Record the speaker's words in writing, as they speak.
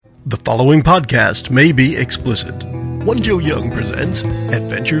The following podcast may be explicit. One Joe Young presents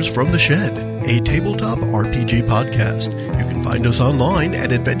Adventures from the Shed, a tabletop RPG podcast. You can find us online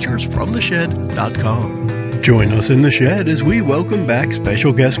at adventuresfromtheshed.com. Join us in the shed as we welcome back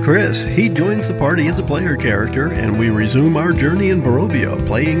special guest Chris. He joins the party as a player character, and we resume our journey in Barovia,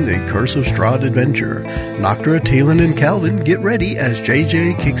 playing the Curse of Strahd adventure. Noctra, Talon, and Calvin get ready as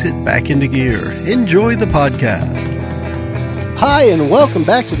JJ kicks it back into gear. Enjoy the podcast. Hi, and welcome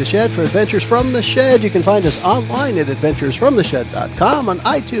back to The Shed for Adventures from the Shed. You can find us online at adventuresfromtheshed.com, on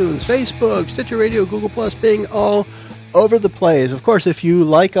iTunes, Facebook, Stitcher Radio, Google+, Bing, all over the place. Of course, if you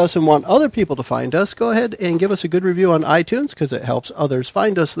like us and want other people to find us, go ahead and give us a good review on iTunes because it helps others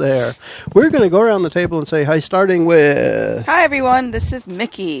find us there. We're going to go around the table and say hi, starting with... Hi, everyone. This is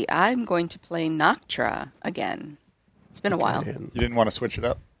Mickey. I'm going to play Noctra again. It's been a while. You didn't want to switch it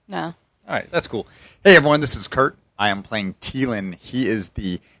up? No. All right, that's cool. Hey, everyone, this is Kurt. I am playing Talon. He is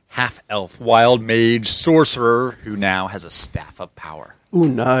the half-elf wild mage sorcerer who now has a staff of power. Ooh,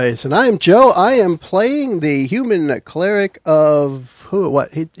 nice. And I am Joe. I am playing the human cleric of... Who?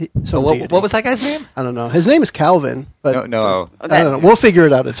 What? What was that guy's name? I don't know. His name is Calvin. But No. I don't know. We'll figure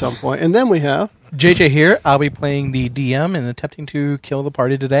it out at some point. And then we have... JJ here. I'll be playing the DM and attempting to kill the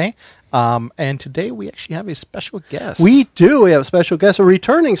party today. And today we actually have a special guest. We do. We have a special guest, a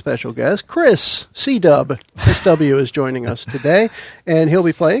returning special guest. Chris C-Dub. Chris W. is joining us today, and he'll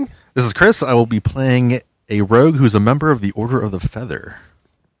be playing... This is Chris. I will be playing a rogue who's a member of the Order of the Feather.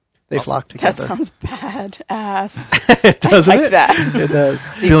 They flock together. That sounds badass. It doesn't I like it? that. It does.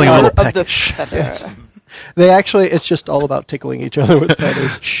 Feeling a little Of the peckish. feather. Yes. They actually, it's just all about tickling each other with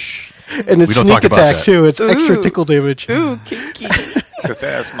feathers. And it's We don't sneak talk about attack, that. too. It's extra Ooh. tickle damage. Ooh, kinky.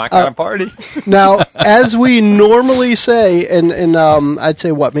 That's my kind of party. Now, as we normally say, and I'd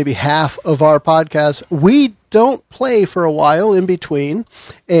say, maybe half of our podcast, we don't play for a while in between,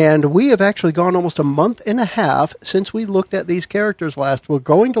 and we have actually gone almost a month and a half since we looked at these characters last. We're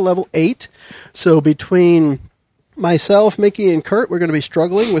going to level 8, so between myself, Mickey, and Kurt, we're going to be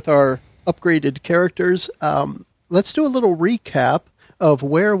struggling with our upgraded characters. Let's do a little recap of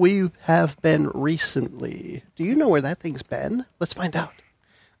where we have been recently. Do you know where that thing's been? Let's find out.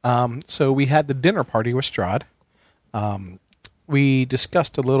 So we had the dinner party with Strahd. We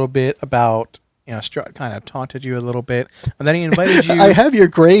discussed a little bit about, Strahd kind of taunted you a little bit, and then he invited you. I have your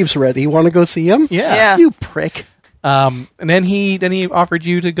graves ready. Want to go see them? Yeah. You prick. And then he offered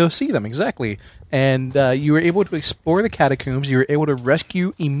you to go see them, exactly. And you were able to explore the catacombs. You were able to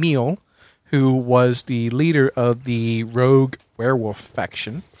rescue Emil, who was the leader of the rogue werewolf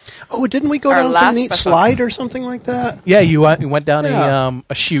faction. Oh, didn't we go Our down last some neat special. slide or something like that? Yeah, you went down Yeah.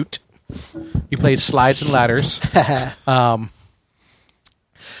 a chute. You played slides and ladders.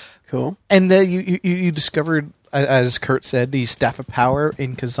 Cool. And you discovered, as Kurt said, the Staff of Power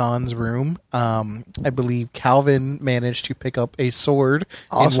in Kazan's room. I believe Calvin managed to pick up a sword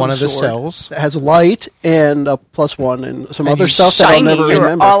in one of the sword. cells. It has light and a +1 and some And other he's stuff that I'll Shiny. never You were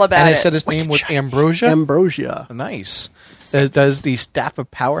remember. all about And it. it said his name was Ambrosia. Ambrosia. Nice. Does the Staff of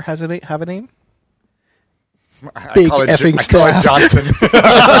Power have a name? I Big call it effing I call it staff. Johnson.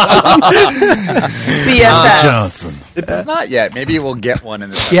 BFS. Johnson. It does not yet. Maybe we'll get one in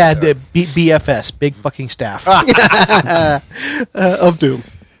this Yeah, episode. the BFS, Big Fucking Staff Of Doom.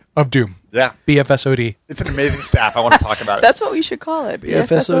 of Doom. Yeah. BFSOD. It's an amazing staff. I want to talk about it. That's what we should call it.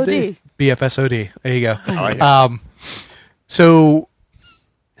 BFSOD. BFSOD. There you go. I like it.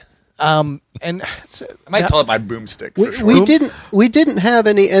 And I might call it my boomstick for sure. We didn't have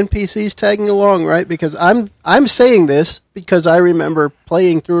any NPCs tagging along, right? Because I'm saying this because I remember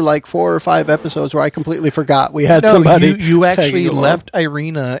playing through like 4 or 5 episodes where I completely forgot we had somebody. You actually tagging along. left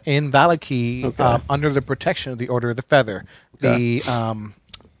Irina in Valaki Okay. under the protection of the Order of the Feather. Okay. The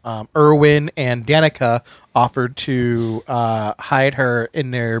Erwin and Danica offered to hide her in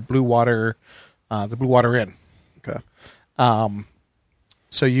their Blue Water, the Blue Water Inn. Okay.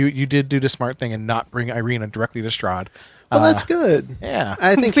 So you did do the smart thing and not bring Irina directly to Strahd. Well, that's good. Yeah.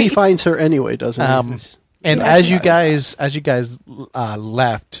 I think he finds her anyway, doesn't he? And Yeah, as you yeah. guys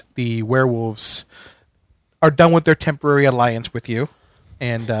left, the werewolves are done with their temporary alliance with you,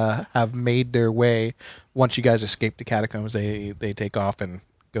 and have made their way. Once you guys escape the catacombs, they take off and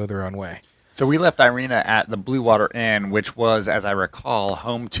go their own way. So we left Irina at the Blue Water Inn, which was, as I recall,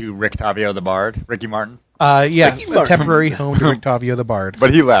 home to Rick Tavio the Bard, Ricky Martin. Yeah, Ricky a Martin. temporary home to Octavio the Bard.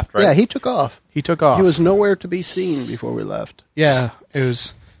 But he left, right? Yeah, he took off. He took off. He was nowhere to be seen before we left. Yeah, it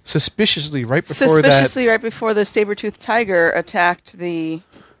was suspiciously right before Suspiciously, right before the saber-toothed tiger attacked the...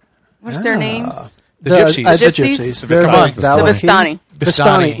 What's their names? The gypsies. The Gypsies? gypsies. The They're Vistani. The Valaki. Vistani. Vistani.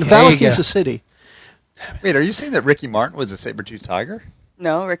 There you Valaki go. is a city. Wait, are you saying that Ricky Martin was a saber-toothed tiger?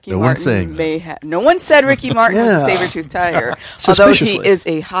 No, Ricky No one's saying Martin that. may have. No one said Ricky Martin was Yeah. a saber-toothed tiger, although he Suspiciously. is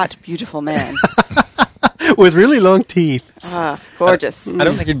a hot, beautiful man. With really long teeth. Gorgeous. I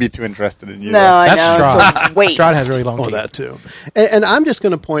don't think he'd be too interested in you. No, though. I That's know. Strahd. It's a waste. Strahd has really long Oh, teeth. that too. And I'm just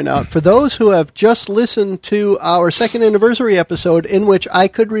going to point out, for those who have just listened to our second anniversary episode in which I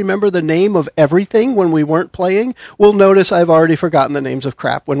could remember the name of everything when we weren't playing, will notice I've already forgotten the names of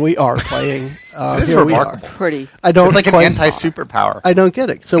crap when we are playing. This is Here we are. remarkable. Pretty. I don't It's like an quite- anti-superpower. I don't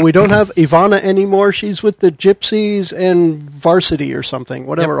get it. So we don't have Ivana anymore. She's with the Gypsies and Varsity or something,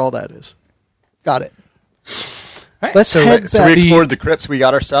 whatever all that is. Got it. Right, Let's head So we back. explored the crypts, we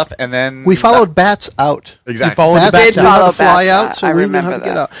got our stuff, and then We followed bats out. Exactly. followed the Bats bats knew out. how to Follow fly bats out, out. so I we knew how to remember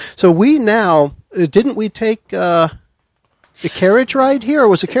get that. out. So we now didn't we take the carriage ride here, or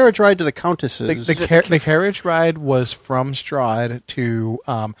was the carriage ride to the Countess's? The carriage ride was from Strahd to,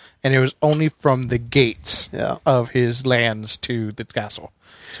 and it was only from the gates Yeah. of his lands to the castle.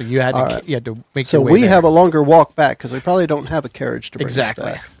 So you had to, All right. you had to make So your way we there. have a longer walk back because we probably don't have a carriage to bring Exactly.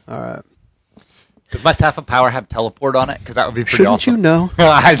 us back. All right. Does my staff of power have teleport on it? Because that would be pretty Shouldn't awesome. you know?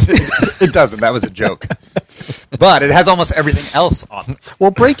 It doesn't. That was a joke. But it has almost everything else on it. Well,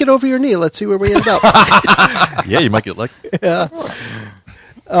 break it over your knee. Let's see where we end up. Yeah, you might get lucky.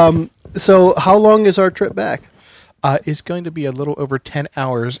 So how long is our trip back? It's going to be a little over 10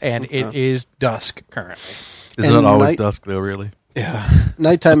 hours, and it is dusk currently. Isn't And it always night- dusk, though, really? Yeah.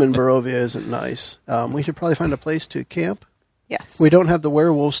 Nighttime in Barovia isn't nice. We should probably find a place to camp. Yes. We don't have the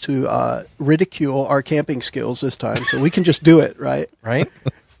werewolves to ridicule our camping skills this time, so we can just do it, right? Right?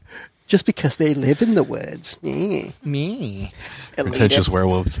 Just because they live in the woods. Me. Pretentious Elitists.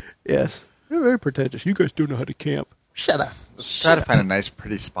 werewolves. Yes. They're very pretentious. You guys don't know how to camp. Shut up. Let's try to find a nice,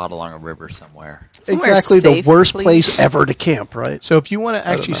 pretty spot along a river somewhere. Somewhere Exactly safe, the worst please. place ever to camp, right? So if you want to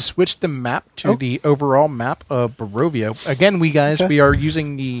actually switch the map to Oh. the overall map of Barovia, again, Okay. we are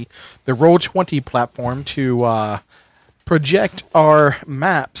using the Roll20 platform to project our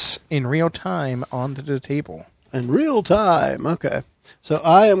maps in real time onto the table. In real time. Okay. So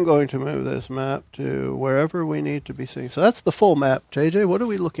I am going to move this map to wherever we need to be seeing. So that's the full map. JJ, what are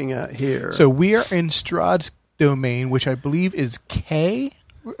we looking at here? So we are in Strahd's domain, which I believe is K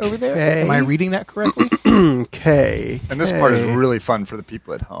over there. K. Am I reading that correctly? K. And this part is really fun for the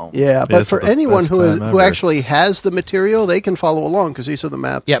people at home. Yeah, but this for is the anyone best who time who ever. actually has the material, they can follow along because these are the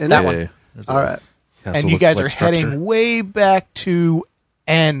maps. Yep, in that it. one. Yeah, there's a All right. castle And you look guys like are structure. heading way back to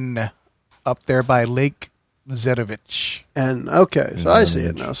N, up there by Lake Zedovich. And okay, so I see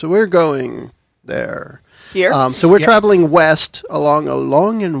it now. So we're going there. Here? So we're Yep. traveling west along a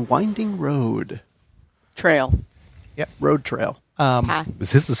long and winding road trail. Path.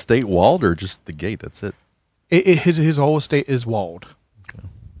 Is his estate walled or just the gate? That's it. His whole estate is walled.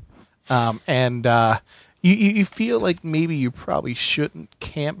 And you feel like maybe you probably shouldn't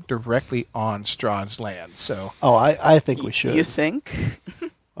camp directly on Strahd's land. So Oh, I think we should. You think?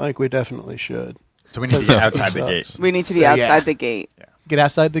 I think we definitely should. So we need to get outside the Sucks. gate. We need to be So, outside yeah. the gate. get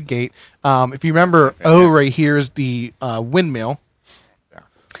outside the gate. If you remember, right here is the windmill.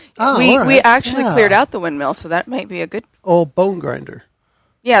 Oh, we all we right. actually Yeah. cleared out the windmill, so that might be a good. Old bone grinder.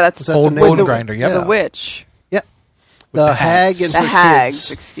 Yeah, that's Is that Old the name? bone the, grinder, yep. The witch, Yep. With The the hag hags. and the her hags.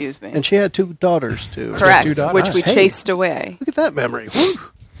 kids. Excuse me. And she had 2 daughters too. Correct, two daughters. which we Hey. chased away. Look at that memory. Woo.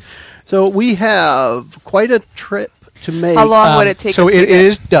 So we have quite a trip to make. How long would it take? So us to it get-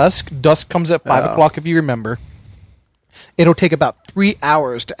 is dusk. Dusk comes at 5 Yeah. o'clock, if you remember. It'll take about 3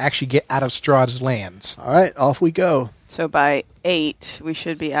 hours to actually get out of Strahd's lands. All right, off we go. So by 8, we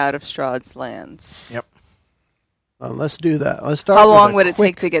should be out of Strahd's lands. Yep. Let's do that. Let's start. How with long a would it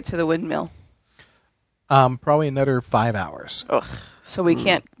quick- take to get to the windmill? Probably another 5 hours. Ugh. So Hmm. we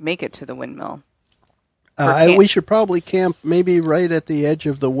can't make it to the windmill. Or can't- We should probably camp maybe right at the edge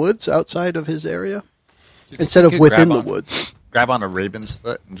of the woods outside of his area Do you think instead you of could within grab the on- woods. Grab on a raven's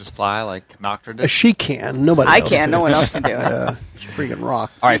foot and just fly like Noctra did? She can. Nobody. I else can. No one else can do it. Yeah, she's freaking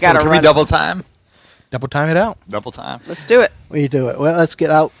rock. All right, You so gotta can we run. double time? Double time it out. Double time. Let's do it. We do it. Well, let's get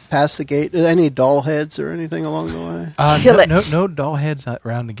out past the gate. Any doll heads or anything along the way? Kill no, it. no doll heads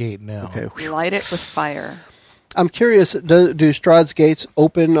around the gate, no. Okay. Light it with fire. I'm curious. Do Strahd's gates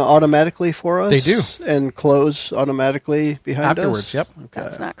open automatically for us? They do. and close automatically behind Afterwards, us. yep. Okay.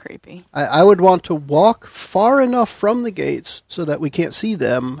 That's not creepy. I would want to walk far enough from the gates so that we can't see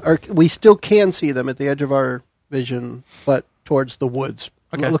them, or we still can see them at the edge of our vision, but towards the woods.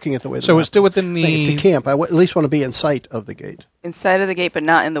 Okay. I'm looking at the way. So the it's still within map- to the... camp. I at least want to be in sight of the gate. Inside of the gate, but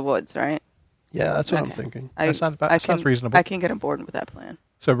not in the woods, right? Yeah, that's what I'm Okay. thinking. That sounds reasonable. I can get on board with that plan.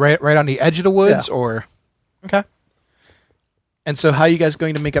 So right on the edge of the woods, Yeah. or... Okay. And so how are you guys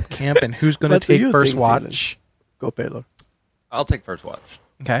going to make up camp, and who's going to What do take you first think, watch? Go, Baylor. I'll take first watch.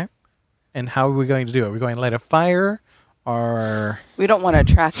 Okay. And how are we going to do it? Are we going to light a fire, or We don't want to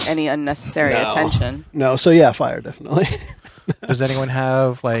attract any unnecessary No. attention. No, so yeah, fire definitely. does anyone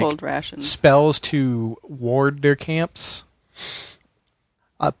have like Cold rations. spells to ward their camps?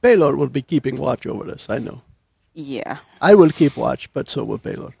 Baylor will be keeping watch over this. I know. Yeah. I will keep watch, but so will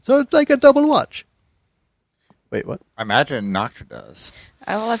Baylor. So it's like a double watch. Wait, what? I imagine Noctra does.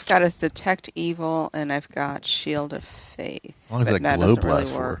 All I've got is Detect Evil, and I've got Shield of Faith. As long as but that glow doesn't really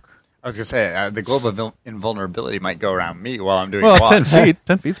blast work. I was going to say, the globe of invulnerability might go around me while I'm doing Well, watch. 10 feet.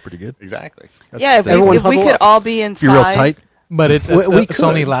 10 feet's pretty good. Exactly. Yeah, if Everyone we, if we huddle could up. all be inside. Be real tight. But it's We it's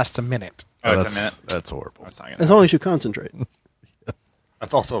only could. lasts a minute. Oh, it's that's, a minute. That's horrible. That's, not As gonna, long as you concentrate.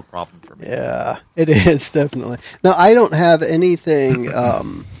 that's also a problem for me. Yeah, it is, definitely. Now, I don't have anything.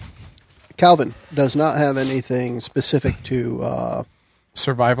 Calvin does not have anything specific to.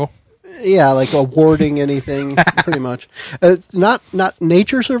 Survival. Yeah, like awarding anything, pretty much. Not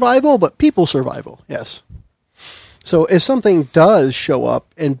nature survival, but people survival. Yes. So if something does show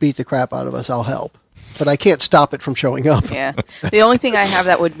up and beat the crap out of us, I'll help. But I can't stop it from showing up. Yeah. The only thing I have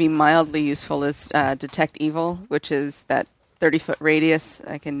that would be mildly useful is Detect Evil, which is that 30-foot radius.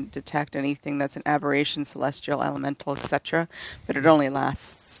 I can detect anything that's an aberration, celestial, elemental, etc. But it only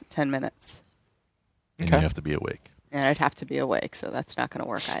lasts 10 minutes. And Okay. you have to be awake. And I'd have to be awake, so that's not going to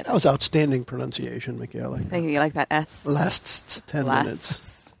work either. That was outstanding pronunciation, Michaela. I think you like that S. Lasts 10 minutes.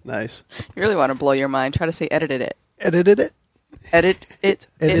 Lasts. Nice. You really want to blow your mind. Try to say edited it. Edited it. Edit it.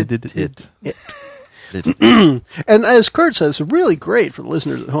 Edited it. And as Kurt says, really great for the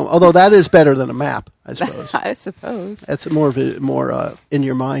listeners at home. Although that is better than a map, I suppose. I suppose. That's more in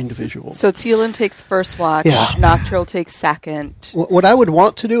your mind visual. So Teal'c takes first watch. Yeah. Noctril takes second. What I would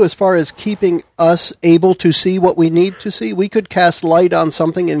want to do, as far as keeping us able to see what we need to see, we could cast light on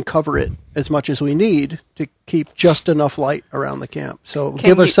something and cover it as much as we need to keep just enough light around the camp. So Can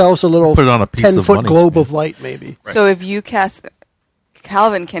give you- ourselves a little Put it on a piece of 10-foot money. globe of light, maybe. So if you cast...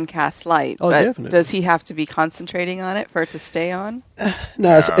 Calvin can cast light, Oh, but definitely. does he have to be concentrating on it for it to stay on?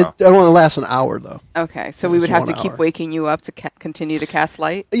 No, it only lasts an hour, though. Okay, so we would It's have to 1 keep hour. waking you up to continue to cast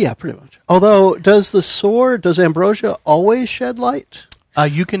light? Yeah, pretty much. Although, does Ambrosia always shed light?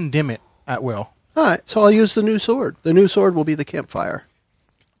 You can dim it at will. All right, so I'll use the new sword. The new sword will be the campfire.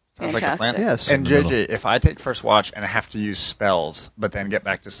 Sounds like a plan. Fantastic. Yes. And JJ, if I take first watch and I have to use spells, but then get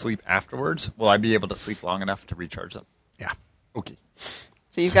back to sleep afterwards, will I be able to sleep long enough to recharge them? Yeah. Okay.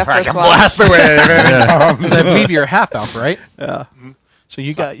 So you've got I first can watch. blast away. Because I believe you're half elf, right? Yeah. So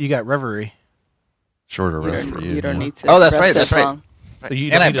you got reverie. Shorter You rest don't, for you you. don't yeah. need to Oh, that's rest right, as that's right. long. So you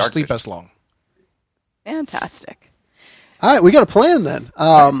And don't I need to have sleep dark as long. Fantastic. All right, we got a plan then.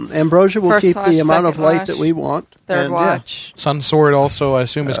 Ambrosia will First keep watch, the amount of second light watch, that we want. Third and, watch. Sun sword also, I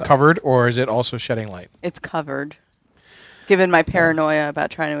assume, is covered, or is it also shedding light? It's covered. Given my paranoia about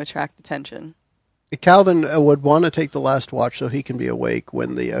trying to attract attention. Calvin would want to take the last watch so he can be awake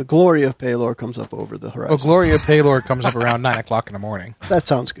when the glory of Palor comes up over the horizon. Well, Gloria Paylor comes up around 9 o'clock in the morning. That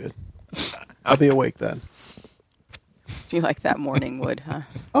sounds good. I'll be awake then. Do you like that morning wood, huh?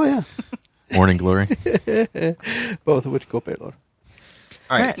 Oh, yeah. Morning glory. Both of which go Palor.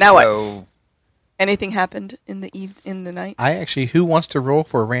 All right. Now what? so Anything happened in the night? Who wants to roll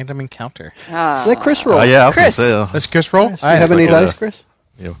for a random encounter? Let Chris roll. Yeah, I was Chris. going to say. Let's Chris roll. Do you have any dice, Chris?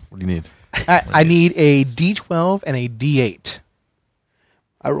 Yeah, what do you need? I need a D12 and a D8.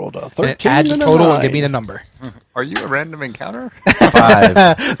 I rolled a And 13 it adds a and a total 9. and give me the number. are you a random encounter? 5.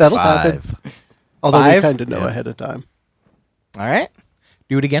 That'll happen. 5. Although we 5? kind of know Yeah. ahead of time. All right.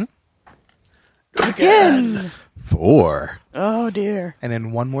 Do it again. Again. 4. Oh dear. And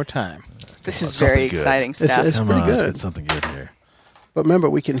then one more time. This is Something very good. exciting stuff. It's Come pretty on, let's good. get something good here. But remember,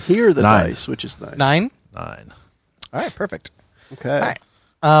 we can hear the 9. dice, which is nice. 9. 9. All right. Perfect. Okay. All right.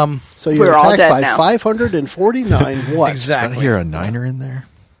 So you're We're all attacked dead by now. 549 what? Did I Exactly. hear a 9er in there?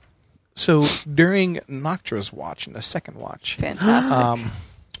 So during Noctra's watch and the second watch, Fantastic.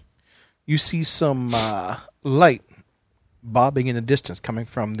 you see some light bobbing in the distance coming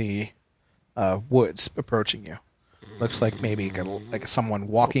from the woods approaching you. Looks like maybe like someone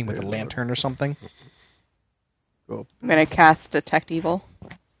walking with a lantern or something. I'm going to cast Detect Evil.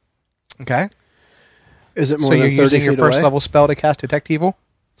 Okay. Is it more So you're than 30 using your feet first away? level spell to cast Detect Evil?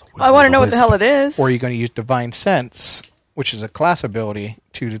 Well, I want to know what the hell it is. Or are you going to use Divine Sense, which is a class ability,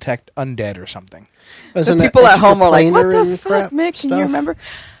 to detect undead or something? The Isn't it people at home are like, extraplanar what the and fuck, crap Mick? Can you stuff? remember?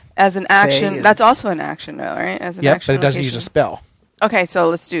 As an action. and- That's also an action, though, right? As an Yep, action but it doesn't use a location. spell. Okay, so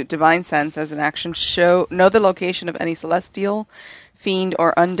let's do Divine Sense as an action. Know the location of any celestial, fiend,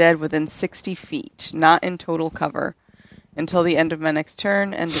 or undead within 60 feet, not in total cover, until the end of my next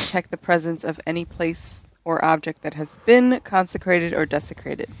turn, and detect the presence of any place or object that has been consecrated or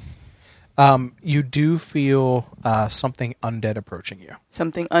desecrated. You do feel something undead approaching you.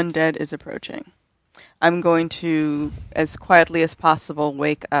 Something undead is approaching. I'm going to, as quietly as possible,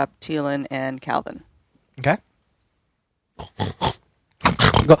 wake up Teelan and Calvin. Okay.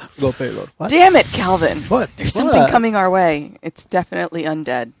 Go payload. What? Damn it, Calvin! What? There's something What? coming our way. It's definitely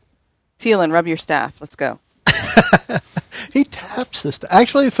undead. Teelan, rub your staff. Let's go. He taps this.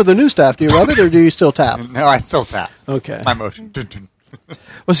 Actually, for the new staff, do you rub it or do you still tap? No, I still tap. Okay. It's my motion. Dun, dun.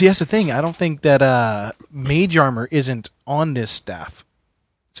 Well, see, that's the thing. I don't think that mage armor isn't on this staff.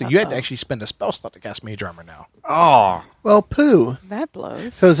 So you had to actually spend a spell slot to cast mage armor now. Oh, Well, poo. That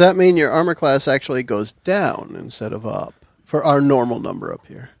blows. So does that mean your armor class actually goes down instead of up for our normal number up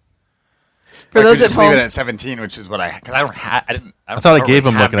here? For I those could at just leave home, it at 17, which is what because I don't have. I thought I gave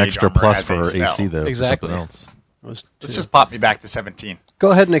him have like an mage extra armor plus as for a spell. AC though. for Exactly. Something else. Those Let's two. just pop me back to 17. Go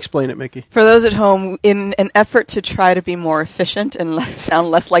ahead and explain it, Mickey. for those at home, in an effort to try to be more efficient and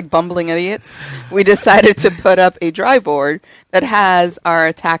sound less like bumbling idiots, we decided to put up a dry board that has our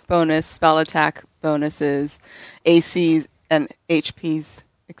attack bonus, spell attack bonuses, ACs, and HPs,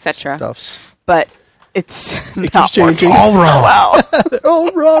 etc. Stuffs. But it's It not keeps changing. working All wrong. Well.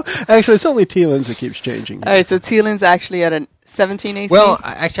 Oh, wrong. Actually, it's only Teelan's that keeps changing. All right, so Teelan's actually at a 17 AC. Well,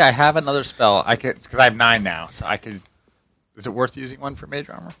 actually, I have another spell. I could because I have 9 now, so I could. Is it worth using one for mage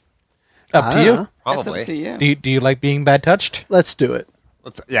armor? Up to you. Probably. That's up to you. Do you like being bad touched? Let's do it.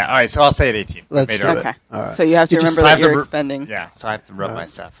 Yeah. All right. So I'll say at 18. Let's mage do armor. it. Okay. All right. So you have to You just- remember So I that have to you're ru- expending. Yeah. So I have to rub my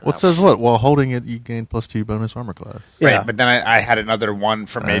stuff. for What that says what? While holding it, you gain +2 bonus armor class. one. Yeah. Right, but then I had another one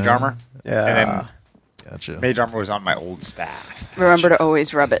for mage armor. Yeah. And Gotcha. then mage armor was on my old staff. Remember to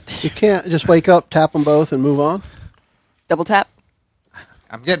always rub it. You can't just wake up, tap them both, and move on. Double tap.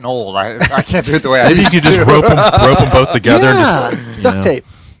 I'm getting old. I can't do it the way I Maybe you used could just to. rope them both together yeah. and just Duct tape.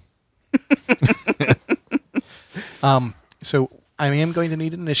 So I am going to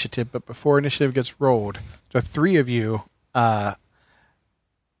need initiative, but before initiative gets rolled, the three of you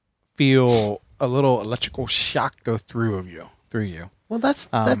feel a little electrical shock go through you. Well, that's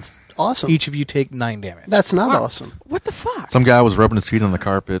awesome. Each of you take 9 damage. That's not awesome. What the fuck? Some guy was rubbing his feet on the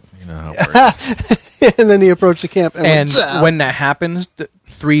carpet. You know how it works. And then he approached the camp and, And went, "Zap." when that happens, the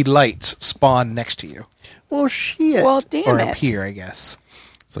 3 lights spawn next to you. Well, shit. Well, damn Or it. appear, I guess.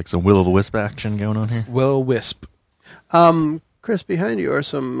 It's like some will-o'-the-wisp action going on here. Will-o'-wisp. Chris, behind you are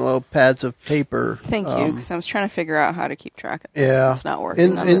some little pads of paper. Thank you, because I was trying to figure out how to keep track of this. Yeah. It's not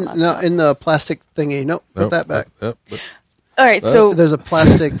working. on my In laptop. the plastic thingy. Nope, put that back. All right, so There's a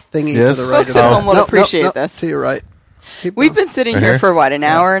plastic thingy Yes. to the right Folks of at that. home will appreciate this. To your right. Keep we've going. been sitting Right here here? for what, an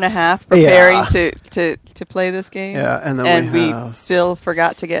hour and a half preparing to play this game. Yeah, and then and we we have- still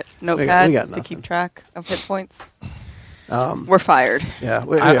forgot to get notepad got to nothing. keep track of hit points. We're fired. Yeah,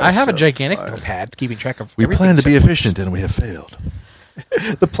 I have a so gigantic far. notepad keeping track of We everything plan to be except efficient, and we have failed.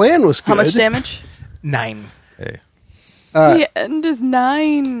 The plan was good. How much damage? 9. Hey, All right. The end is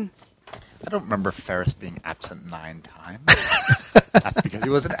 9. I don't remember Ferris being absent 9 times. That's because he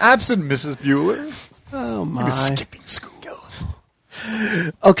wasn't absent, Mrs. Bueller. Oh He my. was skipping school.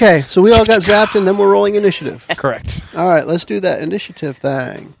 Okay, so we all got zapped, and then we're rolling initiative. Correct. All right, let's do that initiative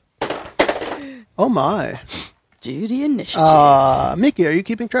thing. Oh my. Duty initiative. Mickey, are you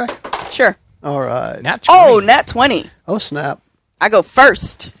keeping track? Sure. All right. Nat 20. Oh, nat 20. Oh snap. I go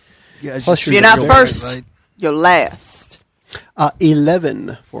first. Plus If you're not first, you're last.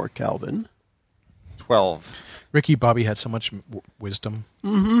 11 for Calvin. 12. Ricky Bobby had so much wisdom.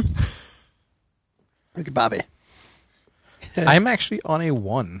 Look at Bobby. I'm actually on a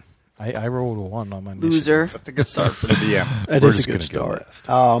 1. I rolled a 1 on my initiative. Loser. That's a good start for the DM. It We're is a just good gonna go start.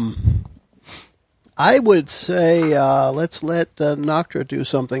 last. I would say let's let Noctra do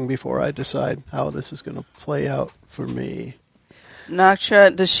something before I decide how this is going to play out for me.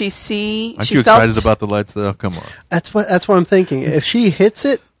 Noctra, does she see? Aren't she you felt- excited about the lights, though? Come on. That's what I'm thinking. If she hits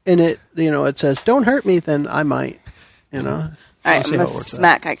it and it says "Don't hurt me," then I might. All I'll right, see I'm how gonna it works out.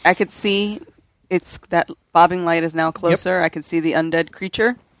 smack. I could see it's that bobbing light is now closer. I can see the undead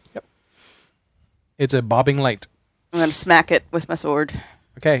creature. It's a bobbing light. I'm going to smack it with my sword.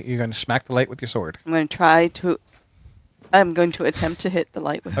 Okay, you're going to smack the light with your sword. I'm going to attempt to hit the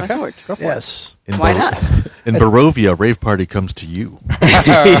light with my Okay. sword. Go for Yes. In Why not? In Barovia, Rave Party comes to you.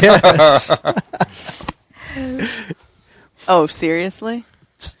 Yes. Oh, seriously?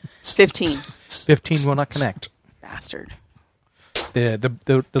 15. 15 will not connect. Bastard.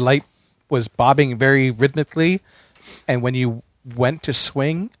 The light was bobbing very rhythmically, and when you went to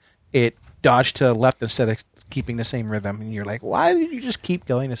swing, it dodged to the left instead of keeping the same rhythm, and you're like, why did you just keep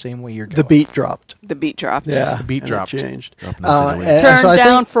going the same way you're going? The beat dropped. The beat dropped. Yeah, The beat and dropped. It changed. Dropping those in the and Turned so I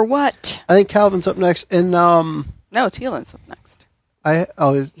down think, for what? I think Calvin's up next, and No, Teelan's up next.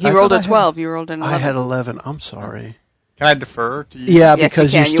 He rolled a 12. You rolled an 11. I had 11. I'm sorry. Can I defer to you? Yeah, Yes,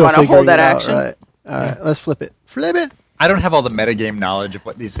 because you you're can. You still wanna hold figuring that it out, action? right? All right, let's flip it. Flip it. I don't have all the metagame knowledge of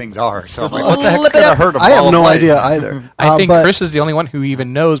what these things are, so I'm like, what the heck's Flip it going to up. hurt a I ball have of no light? idea either. I think but Chris is the only one who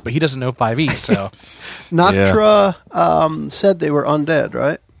even knows, but he doesn't know 5e. So Noctra said they were undead,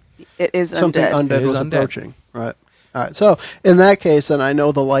 right? It is Something undead. undead It is was undead. approaching. Right. All right. So in that case, then I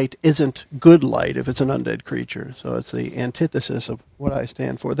know the light isn't good light if it's an undead creature. So it's the antithesis of what I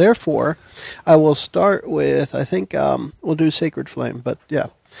stand for. Therefore, I will start with, I think we'll do Sacred Flame. But yeah,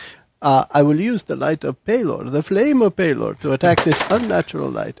 I will use the light of Pelor, the flame of Pelor, to attack this unnatural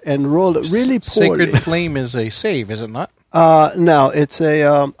light and roll it really poorly. Sacred Flame is a save, is it not? No, it's a,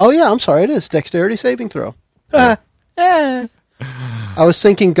 oh yeah, I'm sorry, it is. Dexterity saving throw. I was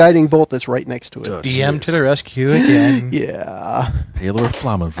thinking Guiding Bolt that's right next to it. DM to the rescue again. Yeah. Paler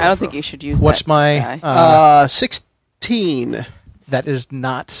Flamen. I don't think you should use What's that my? guy. 16. That is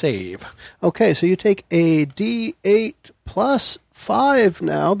not save. Okay, so you take a D8 plus 5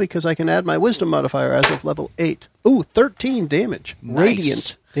 now because I can add my wisdom modifier as of level 8. Ooh, 13 damage. Nice.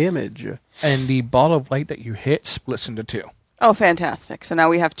 Radiant damage. And the ball of light that you hit splits into two. Oh, fantastic. So now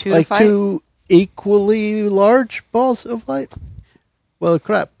we have 2 Like to fight? 2 equally large balls of light? Well,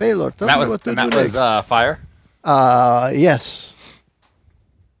 crap. Baylor, tell That me was, what to and do that was next. fire? Yes.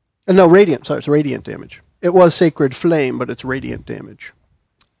 No, radiant. Sorry, it's radiant damage. It was Sacred Flame, but it's radiant damage.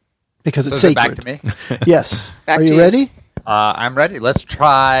 Because So it's is it sacred. back to me? Yes. Back Are to you you. ready? I'm ready. Let's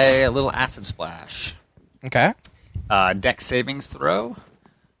try a little acid splash. Okay. Dex savings throw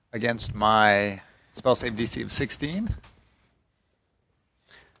against my spell save DC of 16.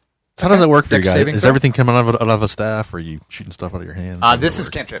 How does that work for you Dex guys? saving Is throw? everything coming out of a staff, or are you shooting stuff out of your hands? This is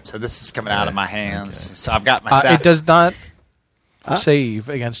cantrip, so this is coming out of my hands. Okay. So I've got my staff. It does not save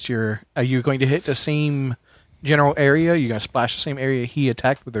against your. Are you going to hit the same general area? You're going to splash the same area he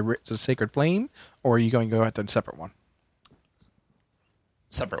attacked with the Sacred Flame, or are you going to go at the separate one?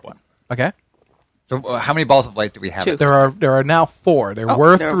 Separate one. Okay. So how many balls of light do we have? 2. There are now 4. There Oh,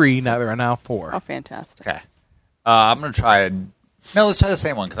 were there- 3. Now there are now 4. Oh, fantastic. Okay. I'm going to try. No, let's try the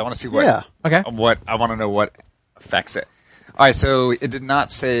same one because I want to see what. Yeah. Okay. What I want to know what affects it. All right, so it did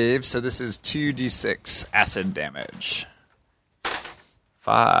not save. So this is 2d6 acid damage.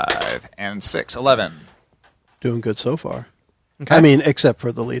 5 and 6, 11. Doing good so far. Okay. I mean, except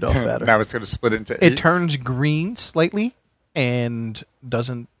for the leadoff batter. Now it's going to split into It 8. turns green slightly and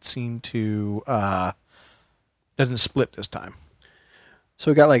doesn't seem to doesn't split this time. So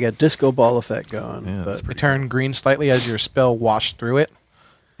we got like a disco ball effect going. Yeah, that's but It turned green slightly as your spell washed through it,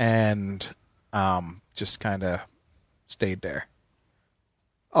 and just kind of stayed there.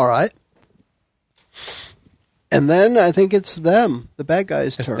 all right. And then I think it's them, the bad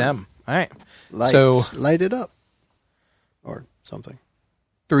guys' It's turn. them. All right. Lights, So light it up. Or something.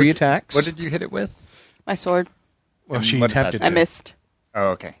 3 attacks. What did you hit it with? My sword. well, and she what did that attempted do? I to. missed. Oh,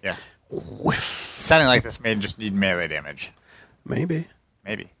 okay, yeah. Sounding like this may just need melee damage. Maybe.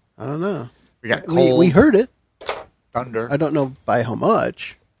 Maybe. I don't know. We got cold, We heard it. thunder. I don't know by how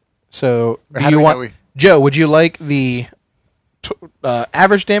much. So How do do you we want know we- Joe? Would you like the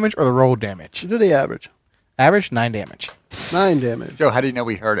average damage or the roll damage? Do the average. Average 9 damage. 9 damage. Joe, how do you know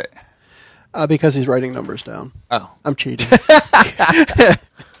we heard it? Because he's writing numbers down. Oh. I'm cheating.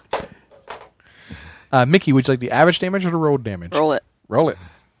 Mickey, would you like the average damage or the roll damage? Roll it. Roll it.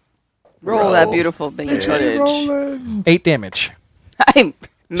 Roll that beautiful bean footage. 8 damage. I'm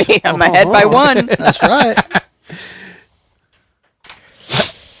ahead by 1. That's right.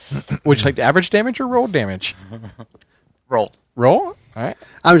 Would you like the average damage or roll damage? Roll. Roll. All right.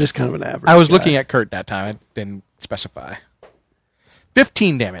 I'm just kind of an average I was guy. looking at Kurt that time. I didn't specify.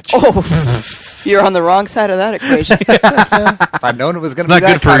 15 damage. Oh, you're on the wrong side of that equation. If I'd known it was going to It's be not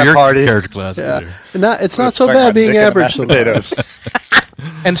that good for kind your of party. character class. Yeah. either. It's not Would've so stuck bad my being dick in the average mashed sometimes. potatoes.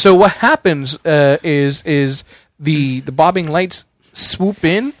 And so what happens is the bobbing lights swoop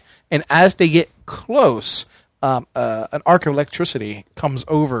in, and as they get close, an arc of electricity comes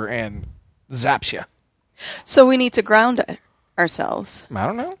over and zaps you. So we need to ground ourselves. I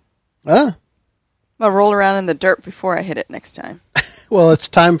don't know. Huh? I'll roll around in the dirt before I hit it next time. Well, it's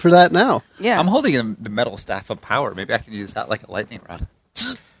time for that now. Yeah. I'm holding the metal staff of power. Maybe I can use that like a lightning rod.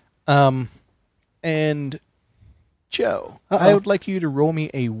 And Joe, Uh-oh. I would like you to roll me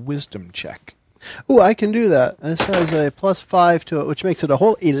a wisdom check. Ooh, I can do that. This has a plus 5 to it, which makes it a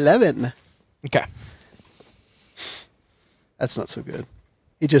whole 11. Okay. That's not so good.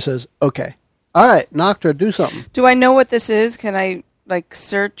 He just says, okay. All right, Noctra, do something. Do I know what this is? Can I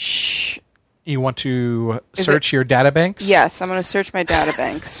search? You want to Is search your databanks? Yes, I'm going to search my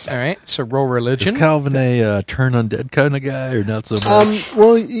databanks. All right. So roll Is religion. Calvin a turn undead kind of guy, or not so much?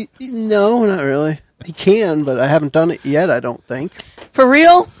 Well, no, not really. He can, but I haven't done it yet, I don't think. For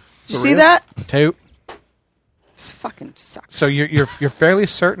real? Did you For see real? that? 2. This fucking sucks. So you're fairly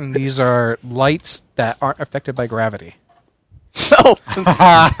certain these are lights that aren't affected by gravity. Oh,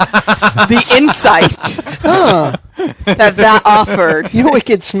 the insight that offered You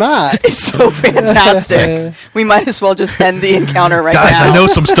wicked smart. is so fantastic. We might as well just end the encounter right Guys, now. I know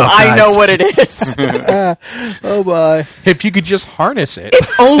some stuff, I guys. know what it is. Oh, boy. If you could just harness it.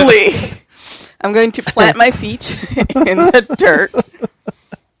 If only. I'm going to plant my feet in the dirt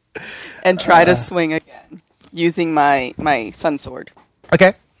and try to swing again using my sun sword.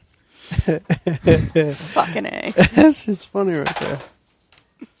 Okay. Fucking A. That's just funny right there.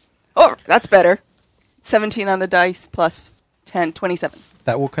 Oh, that's better. 17 on the dice plus 10, 27.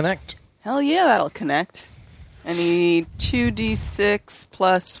 That will connect. Hell yeah, that'll connect. I need 2d6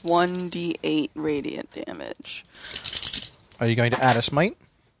 plus 1d8 radiant damage. Are you going to add a smite?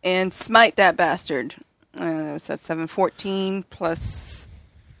 And smite that bastard. What's that? 7, 14 plus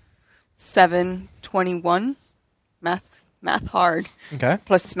 7, 21. Math hard. Okay.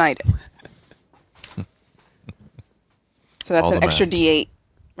 Plus smite it. So that's All an the extra math. d8,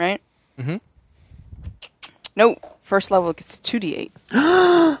 right? Mm-hmm. No, first level gets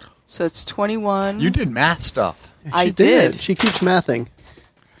 2d8. So it's 21. You did math stuff. I She did. She keeps mathing.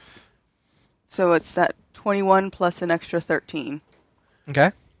 So it's that 21 plus an extra 13.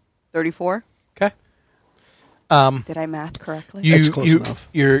 Okay. 34. Okay. Did I math correctly? That's close enough.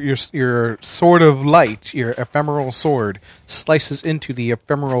 Your sword of light, your ephemeral sword, slices into the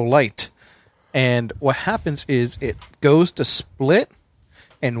ephemeral light, and what happens is it goes to split,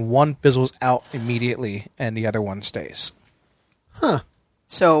 and one fizzles out immediately, and the other one stays.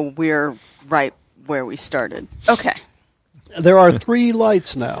 So we're right where we started. Okay. There are 3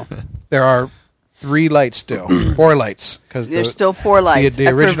 lights now. There are 3 lights still, 4 lights, because There's still 4 lights. the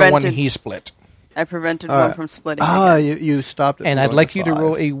original one he split. I prevented All one right. from splitting. Ah, again. you stopped it. And from I'd going like you to 5.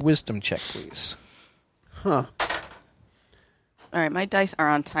 roll a wisdom check, please. Huh. All right, my dice are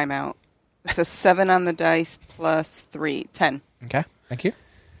on timeout. It's a 7 on the dice plus 3. 10. Okay, thank you.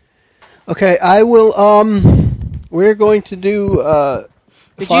 Okay, I will, we're going to do,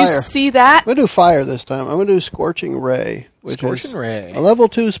 Did fire. you see that? I'm going to do fire this time. I'm going to do Scorching Ray, which Scorching is Ray. a level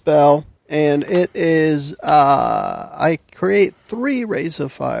 2 spell, and it is, I create 3 rays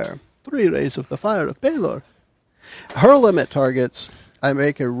of fire. 3 rays of the fire of Baylor. Hurl them at targets. I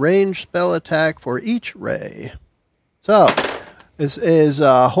make a ranged spell attack for each ray. So, this is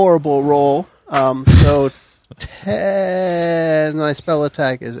a horrible roll. So, 10, my spell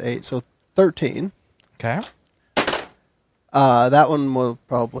attack is 8, so 13. Okay. That one will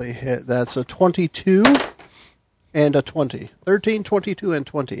probably hit. That's a 22 and a 20. 13, 22, and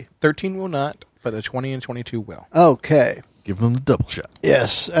 20. 13 will not, but a 20 and 22 will. Okay. Give them the double shot.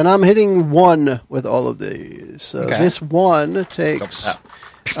 Yes, and I'm hitting 1 with all of these. So Okay. this 1 takes Double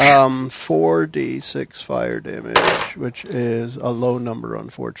 4d6 fire damage, which is a low number,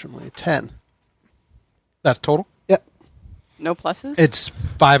 unfortunately. 10. That's total? Yep. No pluses? It's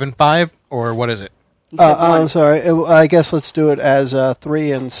 5 and 5, or what is it? You said one. I'm sorry. I guess let's do it as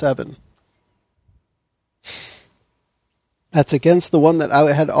 3 and 7. That's against the one that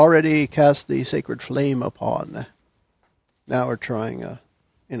I had already cast the Sacred Flame upon. Now we're trying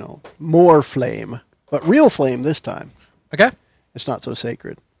more flame, but real flame this time. Okay. It's not so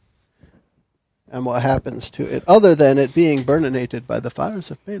sacred. And what happens to it, other than it being burninated by the fires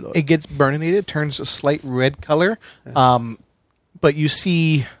of Baylor? It gets burninated, turns a slight red color. But you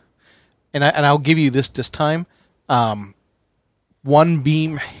see, and I'll give you this time. One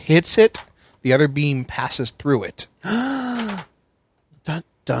beam hits it, the other beam passes through it. Dun,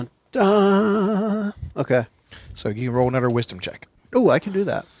 dun, dun. Okay. So you can roll another wisdom check. Oh, I can do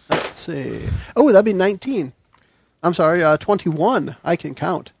that. Let's see. Oh, that'd be 19. I'm sorry, 21. I can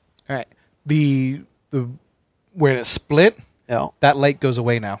count. All right. The where it split, Yeah. that light goes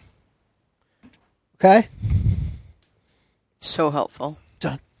away now. Okay. So helpful.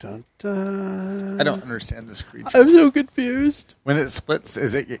 Dun, dun, dun. I don't understand this creature. I'm so confused. When it splits,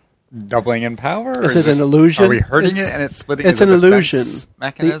 is it doubling in power? or Is it an illusion? Are we hurting it and it's splitting? It's as a an defense illusion.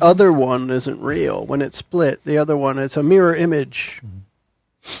 mechanism? The other one isn't real. When it's split, the other one, it's a mirror image.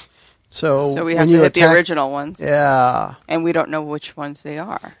 So So we when have to you hit the attack- original ones. Yeah. And we don't know which ones they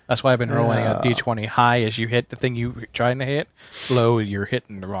are. That's why I've been rolling a d20 high as you hit the thing you're trying to hit. Low, you're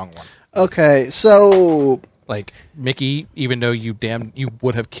hitting the wrong one. Okay, so Like Mickey, even though you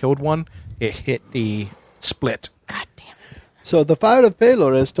would have killed one, it hit the split. God damn. So the Fire of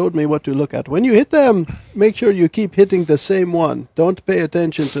Pelor has told me what to look at. When you hit them, make sure you keep hitting the same one. Don't pay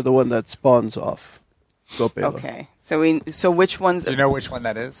attention to the one that spawns off. Go Pelor. Okay. So which one's... Do you know which one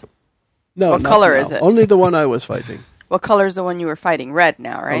that is? No, What not color now. is it? Only the one I was fighting. What color is the one you were fighting? Red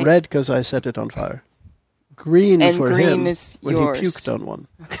now, right? Red because I set it on fire. Green And for green him is when yours. he puked on one.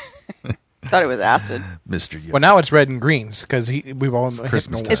 Thought it was acid. Mr. Yoda. Well, now it's red and greens because we've all hit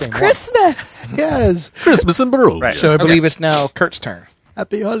Christmas the time. It's same one. Christmas. Yes. Christmas in Barovia. Right. So I Okay. believe it's now Kurt's turn.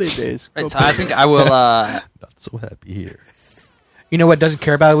 Happy holidays. Go Right, so I Pelor. think I will. Not so happy here. You know what doesn't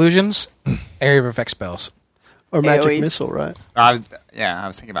care about illusions? Area of effect spells. Or magic AoEs. missile, right? I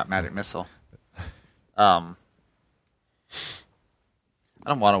was thinking about magic missile. I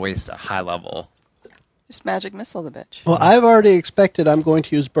don't want to waste a high level. Just magic missile the bitch. Well, I've already expected I'm going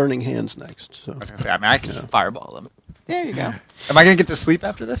to use Burning Hands next. So I was gonna say. I mean, I could just fireball them. There you go. Am I gonna get to sleep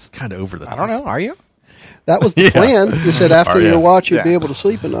after this? Kind of over the I top. don't know. Are you? that was the Yeah. plan. You said after Oh, yeah. your watch you'd be Yeah. able to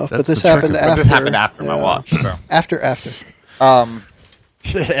sleep enough, but That's this the trick happened of it. after. But this happened after my yeah. watch. So After. I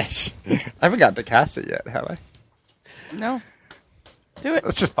haven't got to cast it yet, have I? No. Do it.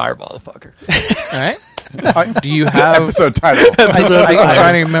 Let's just fireball the fucker. All right. Do you have? Episode title. I'm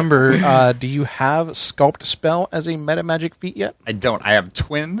trying to remember. Do you have Sculpt Spell as a meta magic feat yet? I don't. I have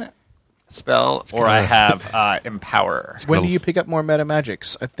twin spell, or I have empower. When do you pick up more meta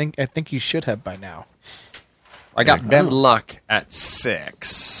magics? I think you should have by now. I got bend luck at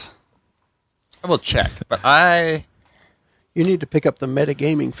 6. I will check, but I. You need to pick up the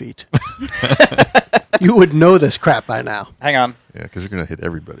metagaming feat. You would know this crap by now. Hang on. Yeah, because you're going to hit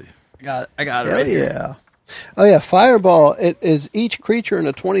everybody. I got it Hell right here. yeah. Oh yeah, Fireball. It is each creature in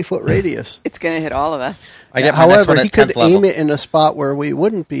a 20-foot radius. It's going to hit all of us. I get my next However, one he at 10th could level. aim it in a spot where we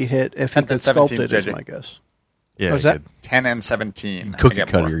wouldn't be hit if he 10th could and sculpt 17th, it, is JJ. my guess. Yeah, What's you that? could 10 and 17. I Cookie get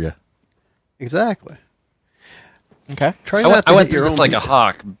cutter, more. yeah. Exactly. Okay. Try I not went, to I went hit your through this own like a people.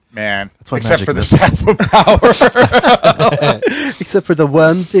 hawk, man. That's why Except magic for the missile. staff of power. Except for the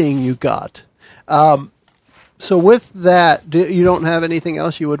one thing you got. So with that, you don't have anything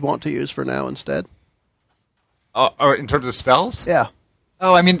else you would want to use for now instead? Or in terms of spells? Yeah.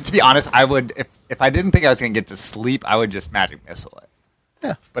 Oh, I mean, to be honest, I would if I didn't think I was going to get to sleep, I would just magic missile it.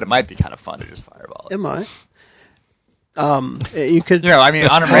 Yeah, But it might be kind of fun to just fireball it. it might. You could. You know, I mean,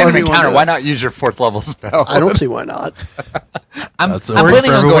 on a However random you wanna encounter, do it. why not use your 4th level spell? I don't see why not. I'm That's a planning work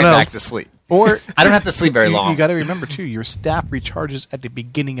for on going everyone back else. to sleep. Or I don't have to sleep very long. You got to remember too. Your staff recharges at the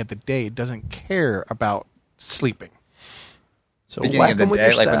beginning of the day. It doesn't care about sleeping. So Beginning whack of the 'em with day,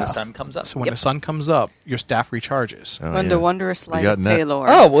 your like when the staff. sun comes up. So when Yep. the sun comes up, your staff recharges. Oh, When yeah. the wondrous light got of net. Pelor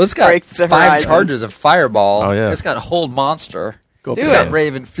Oh, well, it's got breaks the 5 horizon. charges of fireball. Oh, yeah. It's got hold monster. Go Do It's play. it. got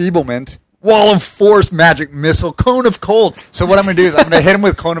Raven Feeblement. Wall of Force, Magic Missile, Cone of Cold. So what I'm going to do is I'm going to hit him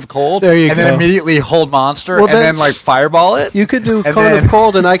with Cone of Cold. There you and go. then immediately hold monster Well, and then- then like fireball it. You could do And Cone then- of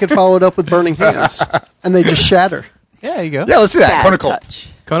Cold, and I could follow it up with Burning Hands, and they just shatter. Yeah, there you go. Yeah, let's do that. Bad Cone of Cold. touch.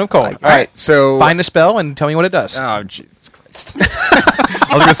 Cone of Cold. Like- All right, so. Find a spell and tell me what it does. Oh, Jesus Christ.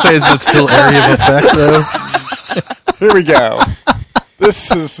 I was going to say, is it still area of effect, though? Here we go.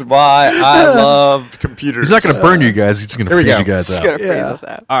 This is why I love computers. He's not going to burn you guys. He's just going to Here we freeze go. you guys Just out. going to freeze Yeah. us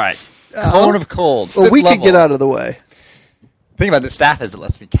out. All right. Cone of Cold. Well, fifth we could level. get out of the way. The thing about the staff is it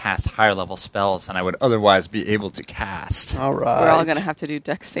lets me cast higher level spells than I would otherwise be able to cast. All right. We're all going to have to do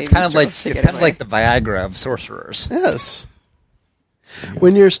dex saving It's kind of like throws to it's get kind of away. like the Viagra of sorcerers. Yes.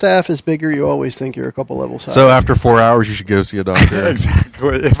 When your staff is bigger, you always think you're a couple levels higher. So after 4 hours, you should go see a doctor.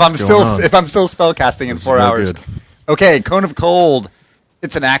 Exactly. If I'm What's going on? still spellcasting in This is 4 no hours. good. Okay, Cone of Cold.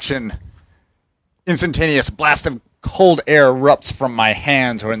 It's an action. Instantaneous blast of cold air erupts from my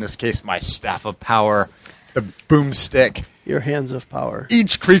hands, or in this case, my staff of power, the boomstick. Your hands of power.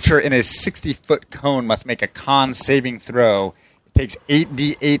 Each creature in a 60-foot cone must make a con saving throw. It takes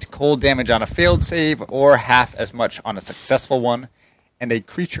 8d8 cold damage on a failed save, or half as much on a successful one. And a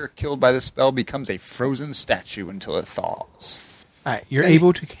creature killed by the spell becomes a frozen statue until it thaws. All right, you're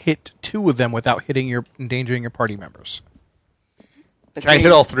able to hit 2 of them without endangering your party members. The Can I hit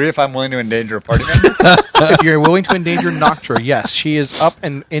green- all 3 if I'm willing to endanger a party member? If you're willing to endanger Noctra, yes, she is up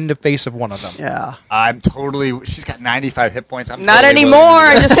and in the face of one of them. Yeah. I'm totally. She's got 95 hit points. I'm Not totally anymore.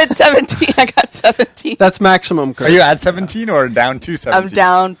 willing I just hit 17. I got 17. That's maximum. to- Are you at 17 or down to 17? I'm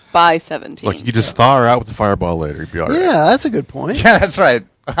down by 17. Look, you could just thaw her out with the fireball later. You'd be all right. Yeah, that's a good point. Yeah, that's right.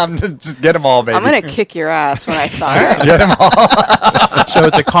 I'm just get them all, baby. I'm going to kick your ass when I thought. get them all. So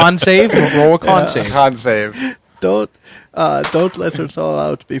it's a con save. Roll a con save. Con save. Don't Don't let her thaw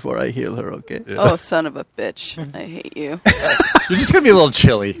out before I heal her, okay? Oh, son of a bitch. I hate you. You're just gonna be a little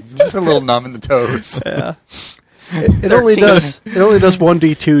chilly. You're just a little numb in the toes. Yeah. It only does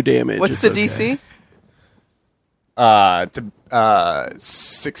 1d2 damage. What's It's the okay. DC?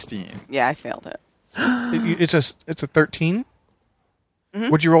 16. Yeah, I failed it. It's a 13.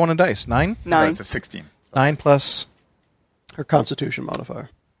 What'd you roll on a dice? 9? 9, It's a 16. 9 plus Her Constitution modifier.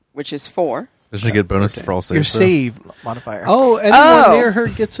 which is 4. Doesn't she get bonus for all saves? your though? save modifier. Oh, anyone Oh. near her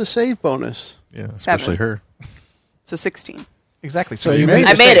gets a save bonus. Yeah, especially 7. her. So 16. Exactly. So you made made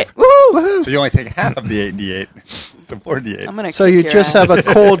I the made save. it. Woo! So you only take half of the 8d8. So 4d8. I'm gonna So kick you your just ass. have a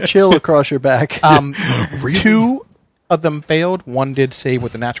cold chill across your back. 2 of them failed. 1 did save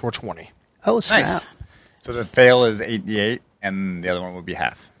with a natural 20. Oh, snap. Nice. So the fail is 8d8, and the other one would be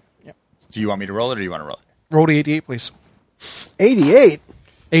half. Yep. Do you want me to roll it, or do you want to roll it? Roll the 88, please. 88.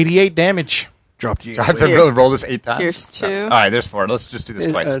 88 damage. Dropped you. Do I have to Here. really roll this 8 times? Here's 2. All right, there's 4. Let's just do this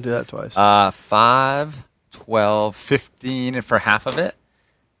twice. Do that twice. 5, 12, 15 for half of it.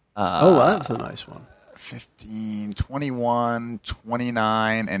 Oh, wow, that's a nice one. 15, 21,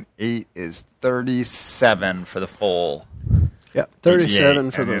 29, and 8 is 37 for the full. Yeah, 37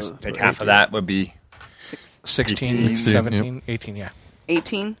 88, for and the... just take for half of 88. that would be 16, 18, 17, 18, yeah.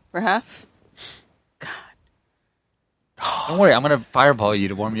 18 for half. Don't worry, I'm going to fireball you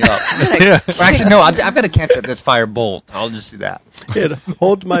to warm you up. Yeah. Well, actually, no, I've got a cantrip that's firebolt. I'll just do that. Here,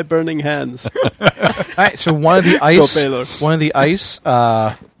 hold my burning hands. All right, so one of the Baylor. ice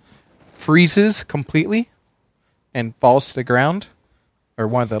freezes completely and falls to the ground. Or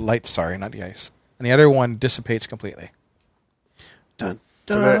one of the lights, sorry, not the ice. And the other one dissipates completely. Dun,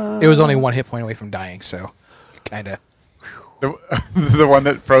 So dun. It was only 1 hit point away from dying, so kind of, The one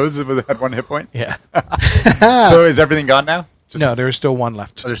that froze had 1 hit point? yeah. So is everything gone now? No, there's still one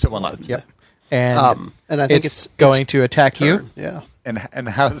left. Oh, there's still one left. Yep. And and I think it's going to attack you. turn. Yeah. And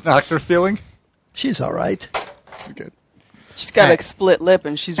how's Noctur feeling? She's all right. She's good. She's got Alright. a split lip,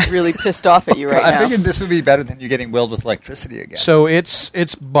 and she's really pissed off at you right I now. figured this would be better than you getting willed with electricity again. So it's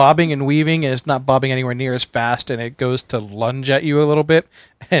bobbing and weaving, and it's not bobbing anywhere near as fast, and it goes to lunge at you a little bit,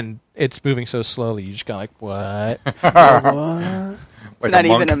 and it's moving so slowly. You just kind of like, what? What? It's not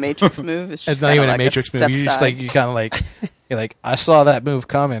even a Matrix move. It's, just It's not kinda even like a Matrix move. step You just side. like you kind of like you're like, I saw that move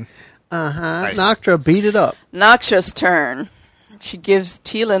coming. Uh-huh. Nice. Noctra beat it up. Noxia's turn. She gives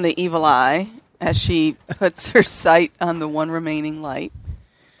Teelan the evil eye as she puts her sight on the one remaining light.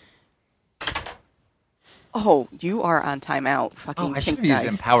 Oh, you are on timeout. Fucking I should pink have used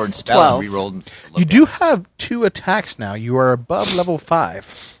dice. empowered spell 12. and re-rolled. You do have 2 attacks now. You are above level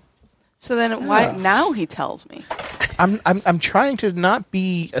 5. So then why now he tells me? I'm trying to not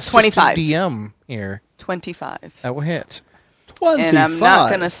be assistant 25. DM here. 25. That will hit. 25. And I'm not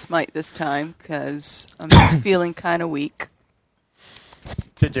going to smite this time because I'm just feeling kind of weak.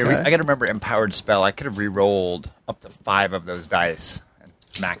 JJ, Okay. I got to remember empowered spell. I could have re-rolled up to 5 of those dice and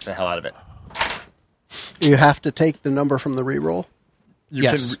max the hell out of it. You have to take the number from the reroll. You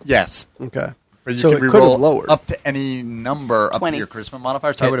Yes. Can, yes. Okay. But you So can it could have re-roll lowered. up to any number up 20. to your charisma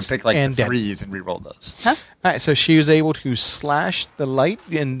modifier. So I would have Hits picked like and the dead. 3s and re-rolled those. Huh? All right, so she was able to slash the light,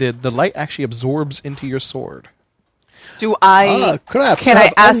 and the light actually absorbs into your sword. Do I? crap. Can You I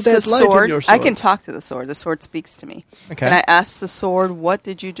have ask the undead light in sword? your I sword. can talk to the sword. The sword speaks to me. Okay. Can I ask the sword, what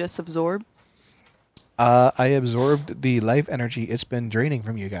did you just absorb? I absorbed the life energy it's been draining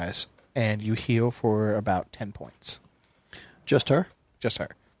from you guys, and you heal for about 10 points. Just her? Just her.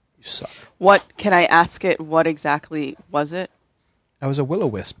 You suck. What can I ask it? What exactly was it? That was a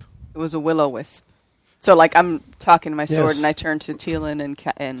will-o-wisp. It was a will-o-wisp. So, like, I'm talking to my sword, Yes. and I turn to Teelan and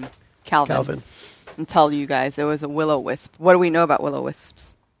Calvin, Calvin. and tell you guys it was a will-o-wisp. What do we know about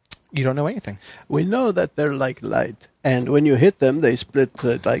will-o-wisps? You don't know anything. We know that they're like light. And when you hit them, they split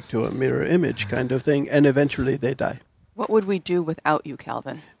like to a mirror image kind of thing. And eventually they die. What would we do without you,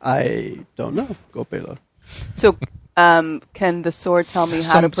 Calvin? I don't know. Go Baylor. So, can the sword tell me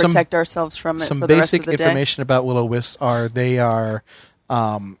how to protect ourselves from it Some for the rest basic of the day? information about will-o-wisps are they are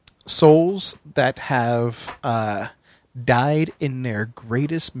souls that have died in their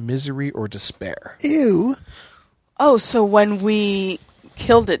greatest misery or despair. Ew. Oh, so when we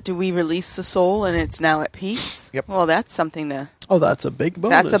killed it, do we release the soul and it's now at peace? Yep. Well, that's something to... Oh, that's a big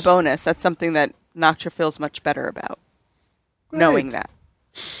bonus. That's a bonus. That's something that Noctra feels much better about. Knowing that.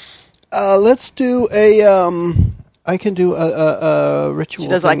 Let's do a... I can do a ritual. She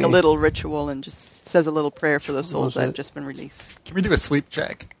does like a thingy. little ritual and just says a little prayer for the souls that it? have just been released. Can we do a sleep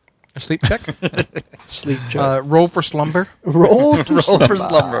check? A sleep check. sleep check. Roll for slumber. Roll to Roll for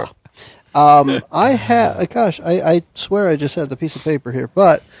slumber. I have, gosh, I swear I just had the piece of paper here,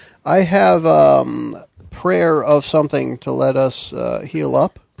 but I have prayer of something to let us heal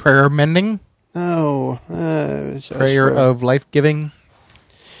up? Prayer mending, No. prayer of life giving,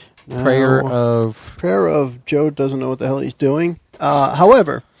 No. prayer of. Prayer of Joe doesn't know what the hell he's doing.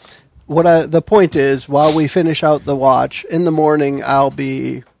 However, the point is, while we finish out the watch, in the morning I'll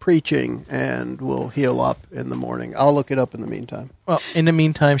be preaching and we'll heal up in the morning. I'll look it up in the meantime. Well, in the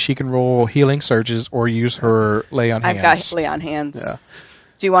meantime, she can roll healing surges or use her lay on hands. I've got lay on hands. Yeah.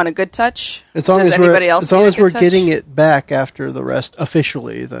 Do you want a good touch? As long Does as anybody else as long need a as good we're touch? getting it back after the rest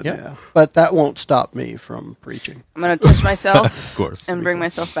officially, then Yep. yeah. But that won't stop me from preaching. I'm going to touch myself Of course. and bring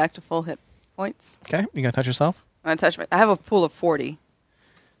myself back to full hit points. Okay, you gonna touch yourself? I'm going to touch I have a pool of 40.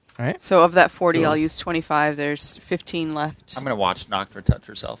 All right. So of that 40, I'll use 25. There's 15 left. I'm going to watch Noctra touch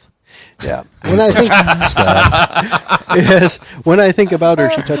herself. Yeah. When I think yes, when I think about her,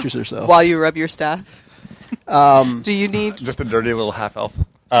 she touches herself. While you rub your staff. Do you need Just a dirty little half elf.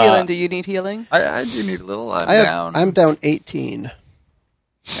 healing? Do you need healing? I do need a little. I'm down 18.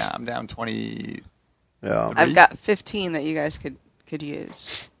 Yeah, I'm down 20. Yeah. I've got 15 that you guys could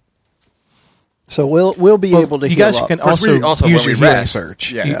use. So we'll be able to You heal guys up. can Of course, also when use we your healing rest,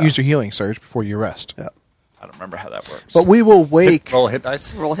 surge. yeah. You Yeah. use your healing surge before you rest. Yeah. I don't remember how that works. But we will wake Roll a hit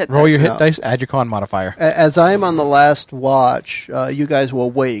dice. Roll hit. Roll dice. your hit Yeah. dice, add your con modifier. as I'm on the last watch. You guys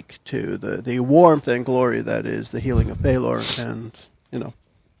will wake to the warmth and glory that is the healing of Baylor, and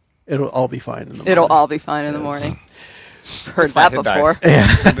it'll all be fine in the morning. It'll all be fine in the morning. Heard What's my that hit before.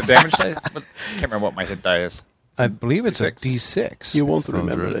 dice? Is it the damage dice? But I can't remember what my hit die is. I believe it's a D6? D6. You won't Sounds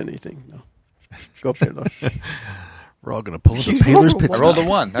remember right. anything. No. Go Baylor. We're all going to pull into You Paylor's rolled pit I stop. rolled a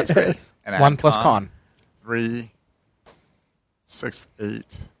 1. That's great. And I 1 had plus con. 3, 6,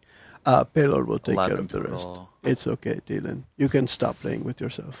 8. Baylor will take care 11 of the rest. total. It's okay, Dylan. You can stop playing with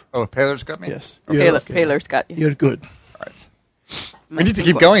yourself. Oh, Paylor's got me? Yes. Okay, You're look, Paylor's got you. You're good. All right. We need to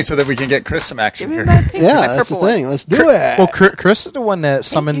keep Pink going so that we can get Chris some one. action Give me here. my pink, Yeah, my that's the purple thing. Let's do it. Well, Chris is the one that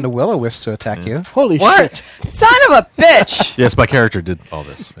summoned the Will-O-Wisp to attack you. Holy What? shit. Son of a bitch! Yes, my character did all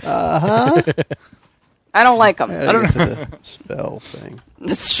this. Uh-huh. I don't like them. I don't get to the spell thing.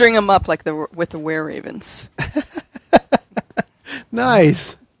 Let's string them up like with the were-ravens.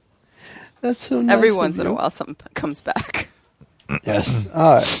 Nice. That's so nice. Every of once in a you. while, something comes back. Yes.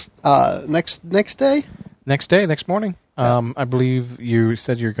 All right. Next day? Next day, next morning. I believe you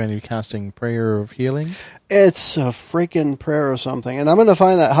said you're going to be casting Prayer of Healing. It's a freaking prayer or something. And I'm going to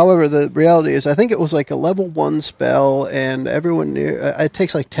find that. However, the reality is I think it was like a level 1 spell, and everyone knew it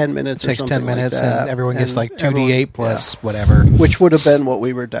takes like 10 minutes It takes or something 10 minutes, like that. and everyone gets And like 2d8 everyone- plus whatever. yeah. Which would have been what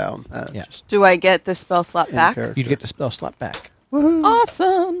we were down. Yeah. Just Do I get the spell slot in back? character. You'd get the spell slot back.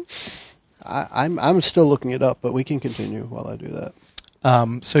 Awesome. I'm still looking it up, but we can continue while I do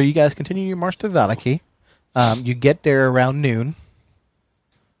that. So you guys continue your march to Valaki. You get there around noon,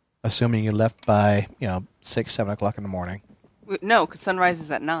 assuming you left by 6, 7 o'clock in the morning. No, because sunrise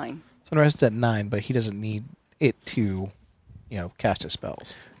is at 9. Sunrise is at 9, but he doesn't need it to, cast his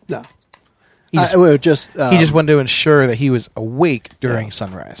spells. No. He just, He he just wanted to ensure that he was awake during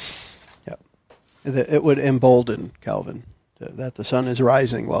sunrise. Yep. It would embolden Calvin that the sun is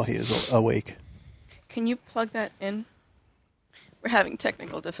rising while he is awake. Can you plug that in? We're having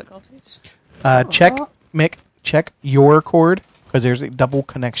technical difficulties. Check, Mick, check your cord, because there's double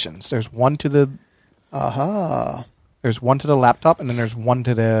connections. There's one to the Aha. there's one to the laptop, and then there's one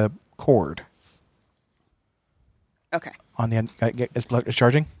to the cord. Okay. On the end, it's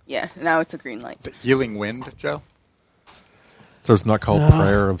charging. Yeah, now it's a green light. Is it Healing Wind, Joe? So it's not called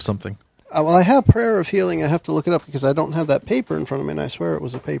prayer of something. Well, I have prayer of healing. I have to look it up because I don't have that paper in front of me, and I swear it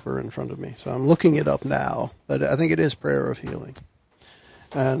was a paper in front of me. So I'm looking it up now. But I think it is prayer of healing.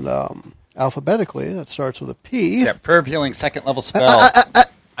 And alphabetically, that starts with a P. Yeah, Prayer of Healing, 2nd level spell.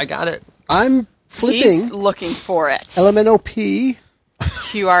 I got it. I'm flipping He's looking for it. LMNOP.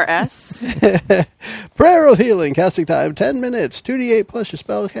 QRS. Prayer of healing. Casting time 10 minutes. 2d8 plus your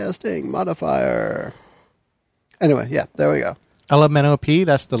spell casting modifier. Anyway, yeah, there we go. LMNOP,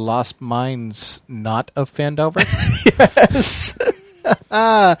 that's the Lost Mines not of Fandover. Yes.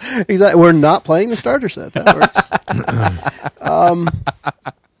 Exactly. We're not playing the starter set. That works.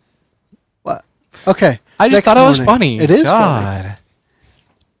 What? Okay. I just Next thought it was morning. funny. It is God.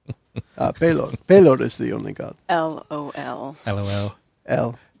 funny. Payload is the only god. LOL. LOL.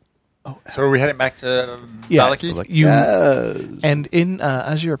 L. So are we heading back to Yeah, Valaki? so you Yes. and in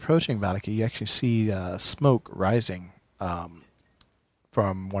as you're approaching Valaki, you actually see smoke rising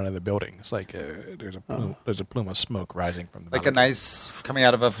from one of the buildings. Like there's a plume of smoke rising from the Like a building. nice coming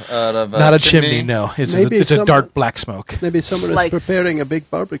out of a Not a chimney, no. It's Maybe it's a someone- dark black smoke. Maybe someone is Like- preparing a big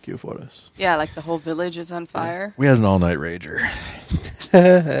barbecue for us. Yeah, like the whole village is on fire. We had an all-night rager.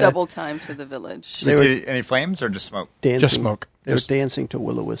 Double time to the village. Do you see any flames or just smoke? Dancing, Just smoke. They were Just- dancing to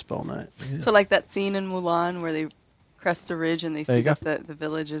Will-O-Wisp all night. So like that scene in Mulan where they crest a ridge and they There see you go. that the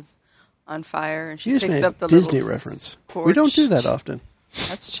village is on fire and she Excuse picks me, up the Disney little reference. We don't do that often.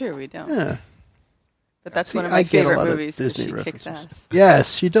 That's true, we don't. Yeah. But that's See, one of I my get a favorite lot of movies. 'cause Disney she references. kicks ass.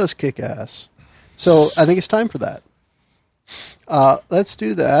 Yes, she does kick ass. So I think it's time for that. Let's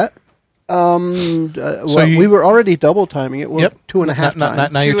do that. you- we were already double timing it. Well, Yep. 2.5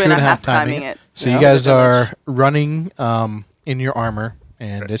 times. Now you're 2.5 timing it. So you guys are running in your armor,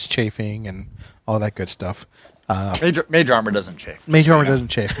 and it's chafing and all that good stuff. Major armor doesn't chafe. Mage armor doesn't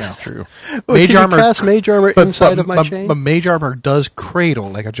chafe now. True. Wait, can you cast mage armor inside of my chain? But mage armor does cradle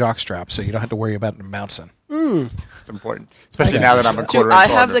like a jockstrap, so you don't have to worry about it bouncing. It's important, especially now that I'm a quarter Do I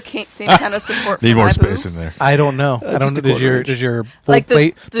inch have longer. the same kind of support? Need for more my space boobs? in there. I don't know. I don't. just a Does your quarter does your full Like the-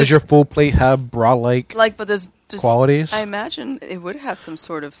 plate the- does your full plate have bra like Like, but there's qualities, I imagine it would have some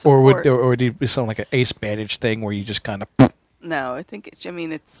sort of support. or would it be something like an ace bandage thing where you just kind of No, I think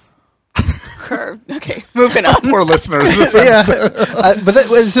it's curved. Okay, moving on. Poor listeners. Yeah, but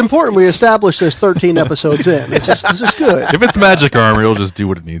it's important we establish this 13 episodes in. This is good. If it's magic armor, it'll just do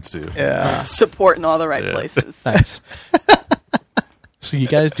what it needs to. Yeah. Support in all the right places. nice. So you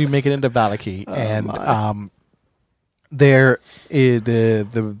guys do make it into Valaki, and there is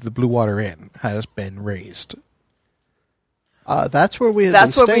the Blue Water Inn has been raised. That's where we had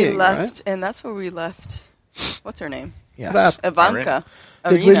That's been where staying, we left, right? and that's where we left. What's her name? Yes. Ivanka.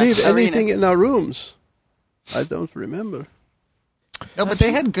 Did we leave Arena. anything in our rooms? I don't remember. No, but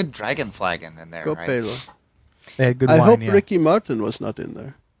they had good dragon flagon in there, Go right? Palo. They had good I wine. hope yeah. Ricky Martin was not in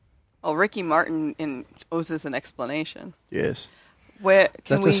there. Well, Ricky Martin owes us an explanation. Yes. Where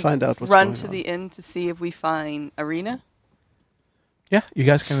can Let us we find out what's run going to on. the inn to see if we find Arena? Yeah, you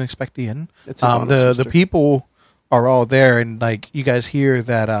guys can expect the inn. It's Ivana's The sister. people are all there, and like you guys hear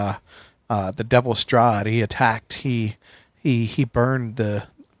that the Devil Strahd, he attacked. He burned the.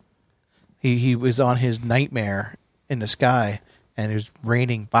 He was on his nightmare in the sky, and it was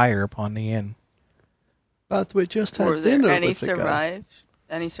raining fire upon the inn. But we just had Were dinner there any with the guy.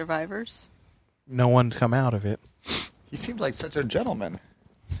 Any survivors? No one's come out of it. He seemed like such a gentleman.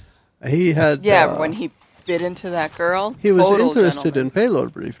 He had. Yeah, when he bit into that girl. he was total interested gentleman. in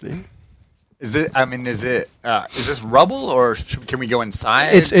payload briefly. Is this rubble or can we go inside?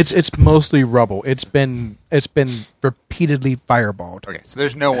 It's mostly rubble. It's been repeatedly fireballed. Okay, so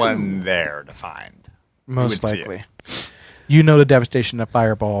there's no one there to find. Most would see likely. You know the devastation that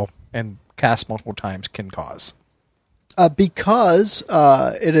fireball and cast multiple times can cause. Because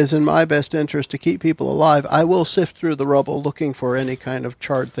it is in my best interest to keep people alive, I will sift through the rubble looking for any kind of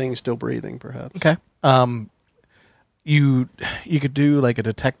charred thing still breathing, perhaps. Okay. You could do like a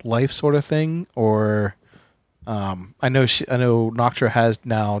detect life sort of thing, or I know Noctra has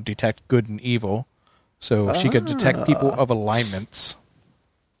now detect good and evil, so she could detect people of alignments.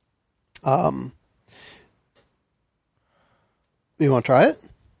 You want to try it?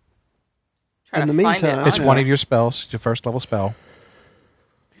 Trying in to the find it, meantime- huh? It's one of your spells. It's your first level spell.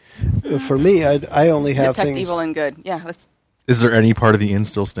 For me, I only have Detect things. evil and good. Yeah, let's. Is there any part of the inn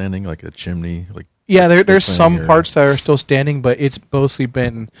still standing, like a chimney? Like Yeah, there's thing, some or- parts that are still standing, but it's mostly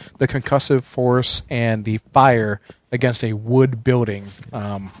been the concussive force and the fire against a wood building.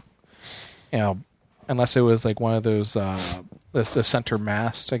 Unless it was like one of those the center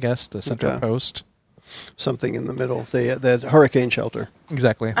mast, I guess, the center Okay. post. Something in the middle. The hurricane shelter.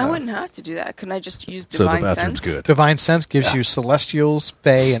 Exactly. I wouldn't have to do that. Couldn't I just use so the divine bathroom's sense? good. Divine Sense gives you celestials,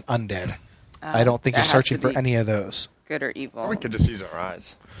 fae, and undead. I don't think that you're has searching to for be any of those. Good or evil. Or we could just use our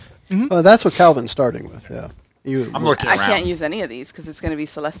eyes. Well, that's what Calvin's starting with. Yeah. I'm looking I around. can't use any of these because it's going to be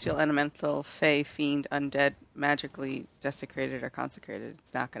celestial, elemental, fey, fiend, undead, magically desecrated or consecrated.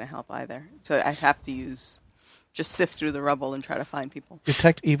 It's not going to help either. So I have to just sift through the rubble and try to find people.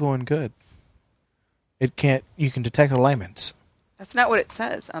 Detect evil and good. It can't. You can detect alignments. That's not what it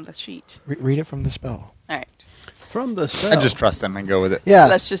says on the sheet. Read it from the spell. All right, From the spell. I just trust them and go with it. Yeah.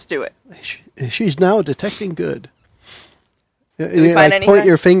 let's just do it. She's now detecting good. we You find like point anything?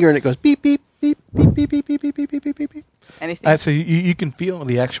 your finger and it goes beep beep beep beep beep beep beep beep beep beep beep beep beep. Anything? So you can feel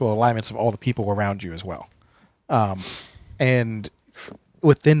the actual alignments of all the people around you as well, and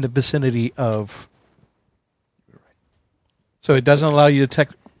within the vicinity of. So it doesn't allow you to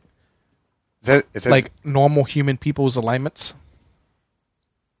detect It says, like normal human people's alignments.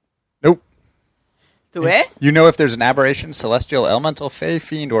 nope. Do we? You know if there's an aberration, celestial, elemental, fey,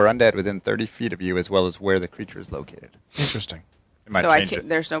 fiend, or undead within 30 feet of you, as well as where the creature is located. Interesting. It might So change it.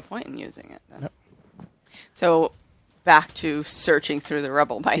 there's no point in using it. Then. Yep. So back to searching through the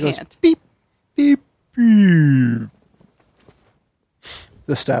rubble by He goes, hand. beep, beep, beep.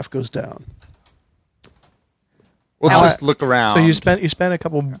 The staff goes down. We'll How- just look around. So you spent a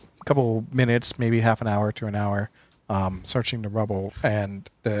couple minutes, maybe half an hour to an hour, searching the rubble, and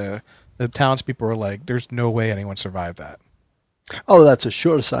the townspeople were like, "There's no way anyone survived that." Oh, that's a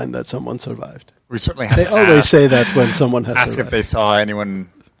sure sign that someone survived. We certainly have They to always ask, say that when someone has ask if survived. they saw anyone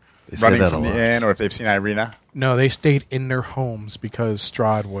They say running that from a the lot. inn or if they've seen Irina. No, they stayed in their homes because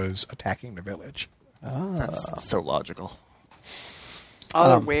Strahd was attacking the village. That's so logical.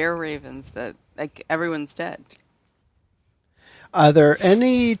 All the were ravens that like everyone's dead. Are there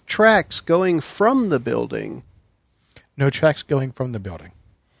any tracks going from the building? No tracks going from the building.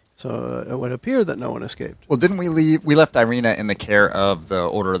 So it would appear that no one escaped. Well, didn't we leave? We left Irina in the care of the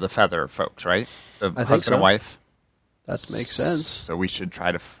Order of the Feather folks, right? The think husband so. and wife. That makes sense. So we should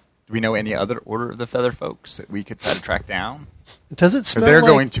try to. Do we know any other Order of the Feather folks that we could try to track down? Does it smell they're like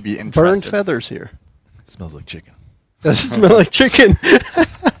going to be burned interested. feathers here? It smells like chicken. Does it smell like chicken?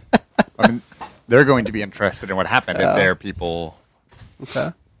 I mean, they're going to be interested in what happened if their people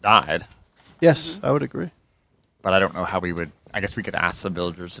Okay. died. Yes, I would agree. But I don't know how we would. I guess we could ask the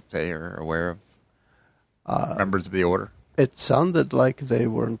villagers if they are aware of members of the Order. It sounded like they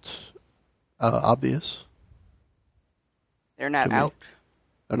weren't obvious. They're not To me. out.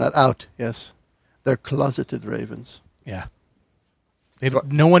 They're not out, yes. They're closeted ravens. Yeah.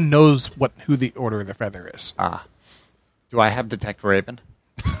 No one knows who the Order of the Feather is. Do I have Detect Raven?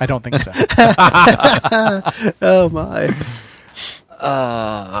 I don't think so. Oh, my.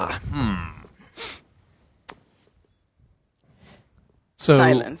 So,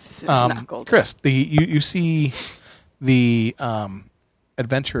 Silence is not golden. Chris, you see the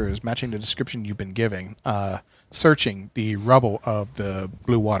adventurers matching the description you've been giving, searching the rubble of the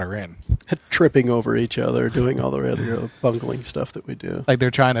Blue Water Inn. Tripping over each other, doing all the other bungling stuff that we do. Like they're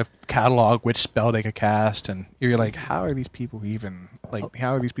trying to catalog which spell they could cast, and you're like, how are these people even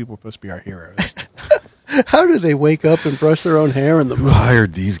how are these people supposed to be our heroes? How do they wake up and brush their own hair in the Who morning?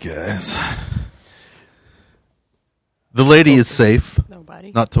 hired these guys? The lady is safe.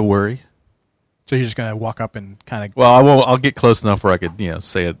 Nobody. Not to worry. So you're just gonna walk up and kind of Well, I won't. I'll get close enough where I could,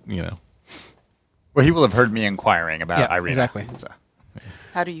 say it. Well, he will have heard me inquiring about Yeah, Irina. exactly. So.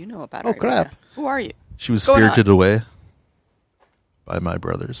 How do you know about Oh, Irina? crap. Who are you? She was What's going spirited away by my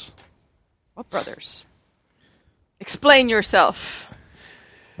brothers. What brothers? Explain yourself.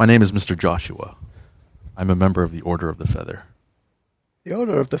 My name is Mr. Joshua. I'm a member of the Order of the Feather. The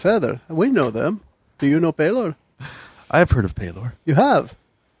Order of the Feather. We know them. Do you know Palor? I have heard of Palor. You have.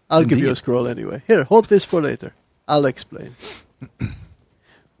 I'll give you a Indeed. scroll anyway. Here, hold this for later. I'll explain.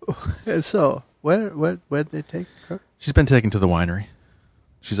 And so, where'd they take her? She's been taken to the winery.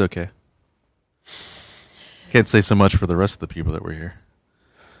 She's okay. Can't say so much for the rest of the people that were here.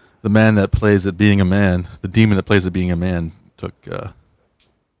 The man that plays at being a man, the demon that plays at being a man, took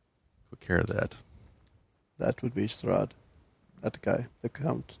care of that. That would be Strahd. That guy. The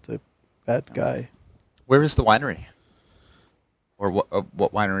Count. The bad guy. Where is the winery? Or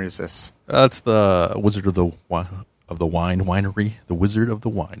what winery is this? That's the Wizard of the Wine Winery. The Wizard of the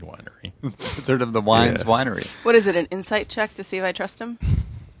Wine Winery. Wizard of the Wines Yeah. Winery. What is it? An insight check to see if I trust him?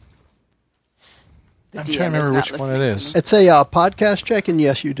 The I'm DM trying to remember is which not one it listening to is. me. It's a podcast check, and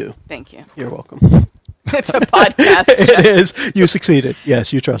yes, you do. Thank you. You're welcome. It's a podcast It check. is. You succeeded.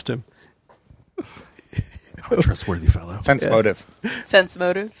 Yes, you trust him. I'm a trustworthy fellow. Sense Yeah. motive. Sense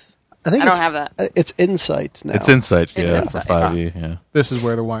motive. I think I don't it's, have that. It's insight now. It's insight, It's yeah, insight. for 5e, yeah. This is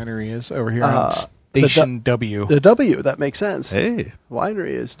where the winery is over here Uh, on Station W. The W. That makes sense. Hey, Winery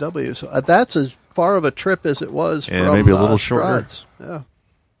is W. So that's as far of a trip as it was Yeah, from maybe a little shorter. Strahd's. Yeah.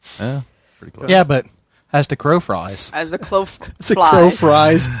 yeah, pretty close. Yeah, but has the crow fries. As the crow It's a crow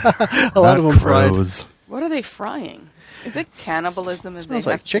flies. fries. A lot of them fried. crows. What are they frying? Is it cannibalism? Is Smells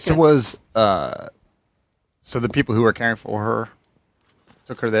they like have- chicken. So was so the people who were caring for her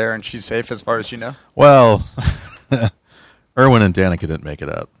took her there and she's safe as far as you know? Well, Erwin and Danica didn't make it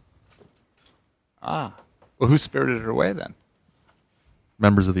out. Ah. Well, who spirited her away then?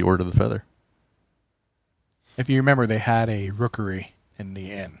 Members of the Order of the Feather. If you remember, they had a rookery in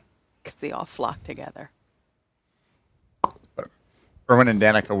the inn. 'Cause they all flock together. But Erwin and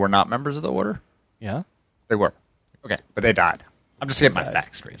Danica were not members of the Order? Yeah? They were. Okay, but they died. I'm just getting my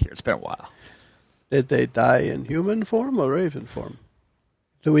facts straight here. It's been a while. Did they die in human form or raven form?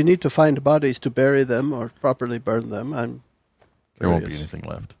 Do we need to find bodies to bury them or properly burn them? I'm There won't be curious. anything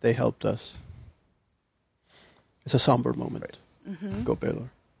left. They helped us. It's a somber moment. Go Baylor.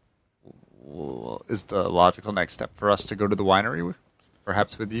 Well, is the logical next step for us to go to the winery,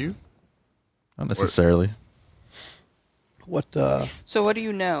 perhaps with you? Not necessarily. What? So what do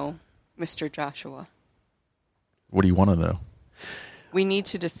you know, Mr. Joshua? What do you want to know? We need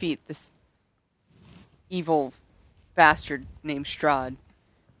to defeat this evil bastard named Strahd,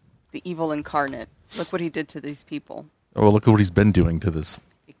 the evil incarnate. Look what he did to these people. Oh, well, look at what he's been doing to this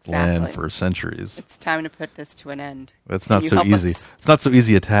land Exactly. for centuries. It's time to put this to an end. That's Can not you so help easy. us? It's not so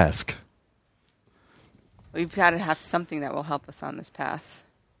easy a task. We've got to have something that will help us on this path.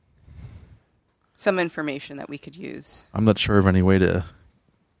 Some information that we could use. I'm not sure of any way to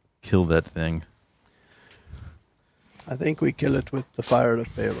kill that thing. I think we kill it with the fire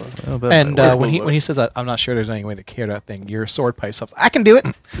of Baylor. Well, that And might work. when he says that, I'm not sure there's any way to cure that thing. Your sword pipes up. I can do it.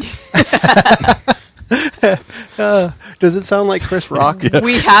 Does it sound like Chris Rock?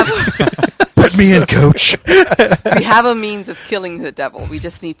 We have Put me in, coach. we have a means of killing the devil. We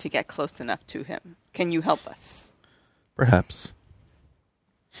just need to get close enough to him. Can you help us? Perhaps.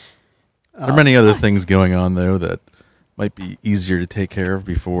 There are many other things going on, though, that might be easier to take care of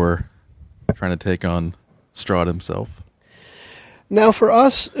before trying to take on Strahd himself. Now, for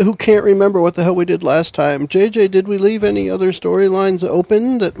us who can't remember what the hell we did last time, JJ, did we leave any other storylines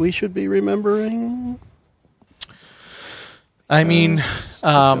open that we should be remembering? I mean,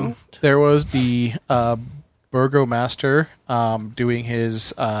 there was the Burgomaster doing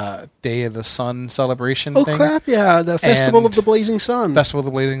his Day of the Sun celebration Oh, thing. crap, yeah, the Festival And of the Blazing Sun. Festival of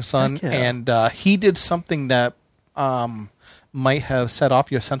the Blazing Sun. Heck yeah. And he did something that might have set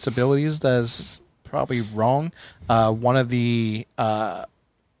off your sensibilities that's probably wrong. One of the...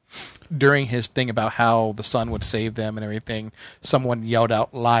 during his thing about how the sun would save them and everything, someone yelled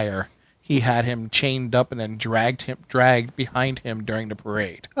out "liar." He had him chained up and then dragged behind him during the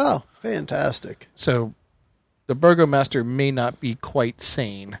parade. Oh, fantastic. So the Burgomaster may not be quite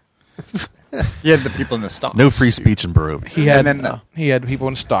sane. He had the people in the stocks. No free speech in Barovia. He had people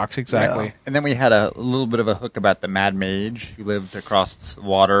in stocks, exactly. Yeah. And then we had a little bit of a hook about the Mad Mage who lived across the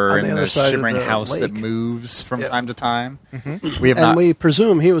water On the in other the side of shimmering the house that lake. moves from Yep. time to time. Mm-hmm. We have And not. we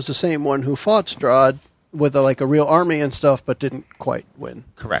presume he was the same one who fought Strahd with a real army and stuff, but didn't quite win.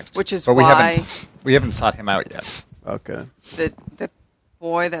 Correct. Which is but why we haven't sought him out yet. Okay. the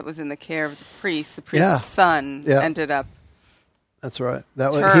boy that was in the care of the priest's Yeah. son, Yeah. ended up That's right.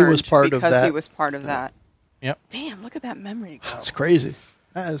 That was turned he was part of because that. he was part of that. Yep. Damn, look at that memory go. It's crazy.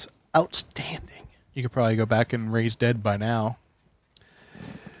 That is outstanding. You could probably go back and raise dead by now.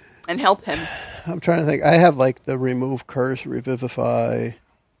 And help him. I'm trying to think. I have the remove curse, revivify,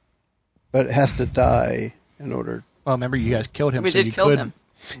 but it has to die in order. Well, remember you guys killed him, We so did you kill could. him.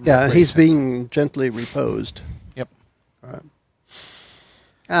 Yeah, and raise he's him. being gently reposed. Yep. Right.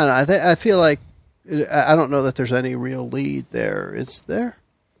 I don't know. I feel like I don't know that there's any real lead there. Is there?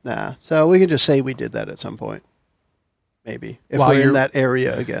 Nah. So we can just say we did that at some point. Maybe if While we're in you're- that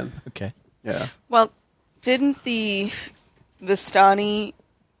area again. Okay. Yeah. Well, didn't the Stani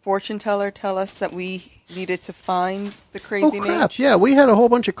fortune teller tell us that we needed to find the crazy Oh crap! mage? Yeah, we had a whole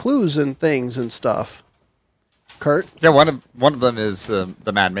bunch of clues and things and stuff. Kurt. Yeah, one of them is the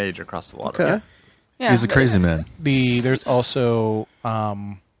Mad Mage across the water. Okay. Yeah. He's a crazy man. There's also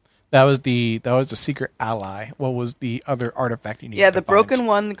that was the secret ally. What was the other artifact you needed? Yeah, to the find? broken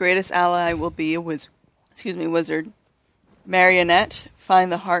one, the greatest ally will be a wizard. Marionette,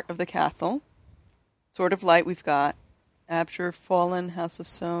 find the heart of the castle. Sword of Light we've got. Abjure, Fallen, House of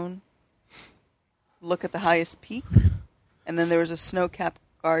Stone. Look at the highest peak. And then there was a snow-capped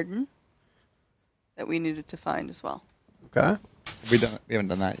garden that we needed to find as well. Okay. We haven't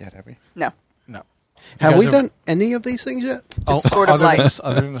done that yet, have we? No. No. Have guys we are- done any of these things yet? Just Sword of other Light. Than,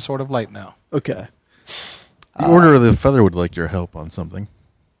 other than the Sword of Light, no. Okay. The Order of the Feather would like your help on something.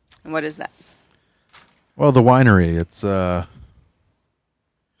 And what is that? Well, the winery, it's the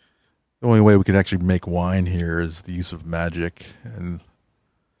only way we could actually make wine here is the use of magic, and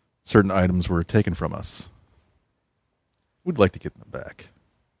certain items were taken from us. We'd like to get them back.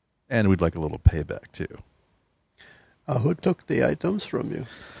 And we'd like a little payback, too. Who took the items from you?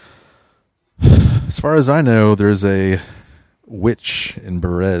 As far as I know, there's a witch in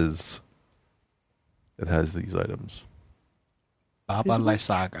Berez that has these items. Baba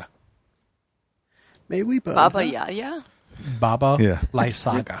Lysaga. May we bone Baba her? Yaya? Baba Yeah.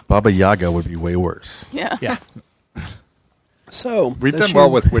 Lysaga. Baba Yaga would be way worse. Yeah. Yeah. So We've does done she-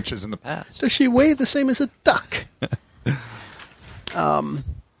 well with witches in the past. Does she weigh the same as a duck?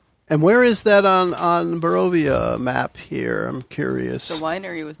 And where is that on Barovia map here? I'm curious. The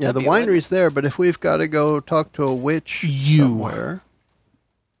winery was Yeah, the W, winery's there, but if we've got to go talk to a witch somewhere.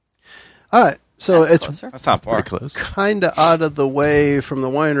 All right. So That's it's closer. That's not far. Pretty close. kind of out of the way from the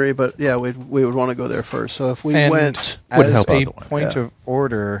winery, but yeah, we would want to go there first. So if we And went, Would as help out a the wine, point yeah. of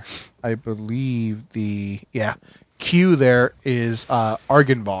order, I believe Q there is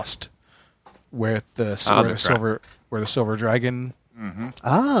Argynvost, where the silver dragon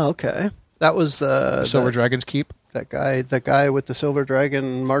okay, that was the silver dragons keep. that guy, the guy with the silver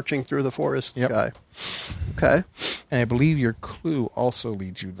dragon marching through the forest Yep. guy. Okay, And I believe your clue also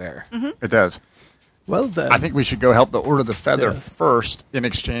leads you there. It does. well then, I think we should go help the Order of the Feather Yeah. first in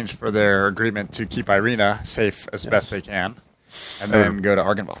exchange for their agreement to keep Irina safe as best they can, and then go to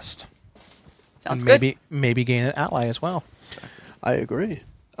Argynvost. Sounds And good. maybe gain an ally as well. I agree.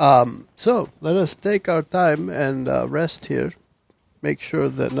 So let us take our time and rest here. Make sure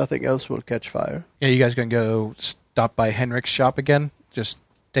that nothing else will catch fire. Yeah, you guys gonna go stop by Henrik's shop again? Just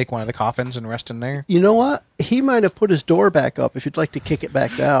take one of the coffins and rest in there. You know what? He might have put his door back up. If you'd like to kick it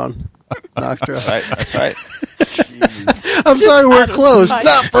back down, Noxtra. That's right. I'm sorry, we're out of closed. spite.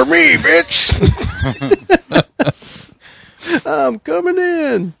 Not for me, bitch. I'm coming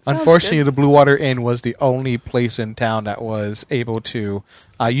in. Unfortunately, the Blue Water Inn was the only place in town that was able to.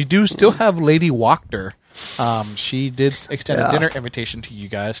 You do still have Lady Wachter. She did extend Yeah. a dinner invitation to you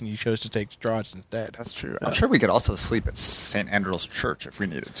guys, and you chose to take Strahd instead. That's true. I'm sure we could also sleep at St. Andrew's Church if we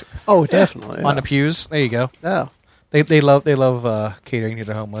needed to. Oh, definitely. On the pews. There you go. Yeah. They love catering to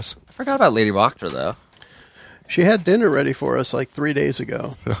the homeless. I forgot about Lady Wachter, though. She had dinner ready for us like 3 days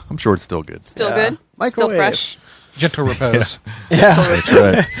ago. I'm sure it's still good. Still Yeah. good? Microwave. Still fresh? Gentle repose. Yeah. That's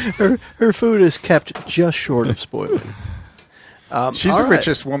right. Her food is kept just short of spoiling. She's all the right.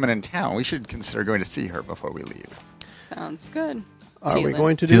 richest woman in town. We should consider going to see her before we leave. Sounds good. Are we Teelan.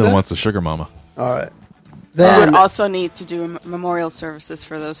 going to do Teelan that? wants a sugar mama. All right. We Then would also need to do memorial services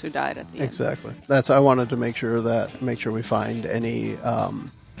for those who died at the end. exactly. That's I wanted to make sure we find any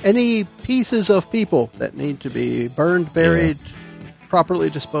pieces of people that need to be burned, buried, properly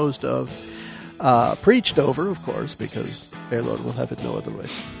disposed of, preached over, of course, because Baylord will have it no other way.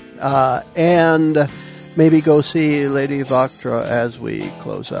 And maybe go see Lady Vaktra as we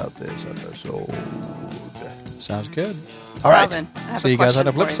close out this episode. Sounds good. All right. Calvin, I have See a you guys on question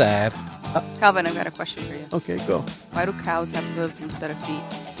the flip for you. side. Calvin, I've got a question for you. Okay, go. Why do cows have hooves instead of feet?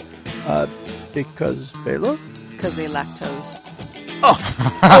 Because Baylord? Because they lactose.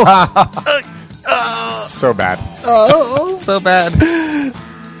 So bad. Oh. So bad.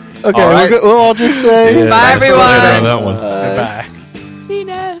 Okay, All right. we'll all just say Bye, Thanks for letting me know everyone. that one. Bye.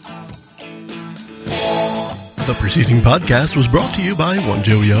 Venus. The preceding podcast was brought to you by One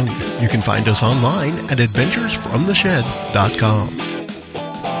Joe Young. You can find us online at adventuresfromtheshed.com.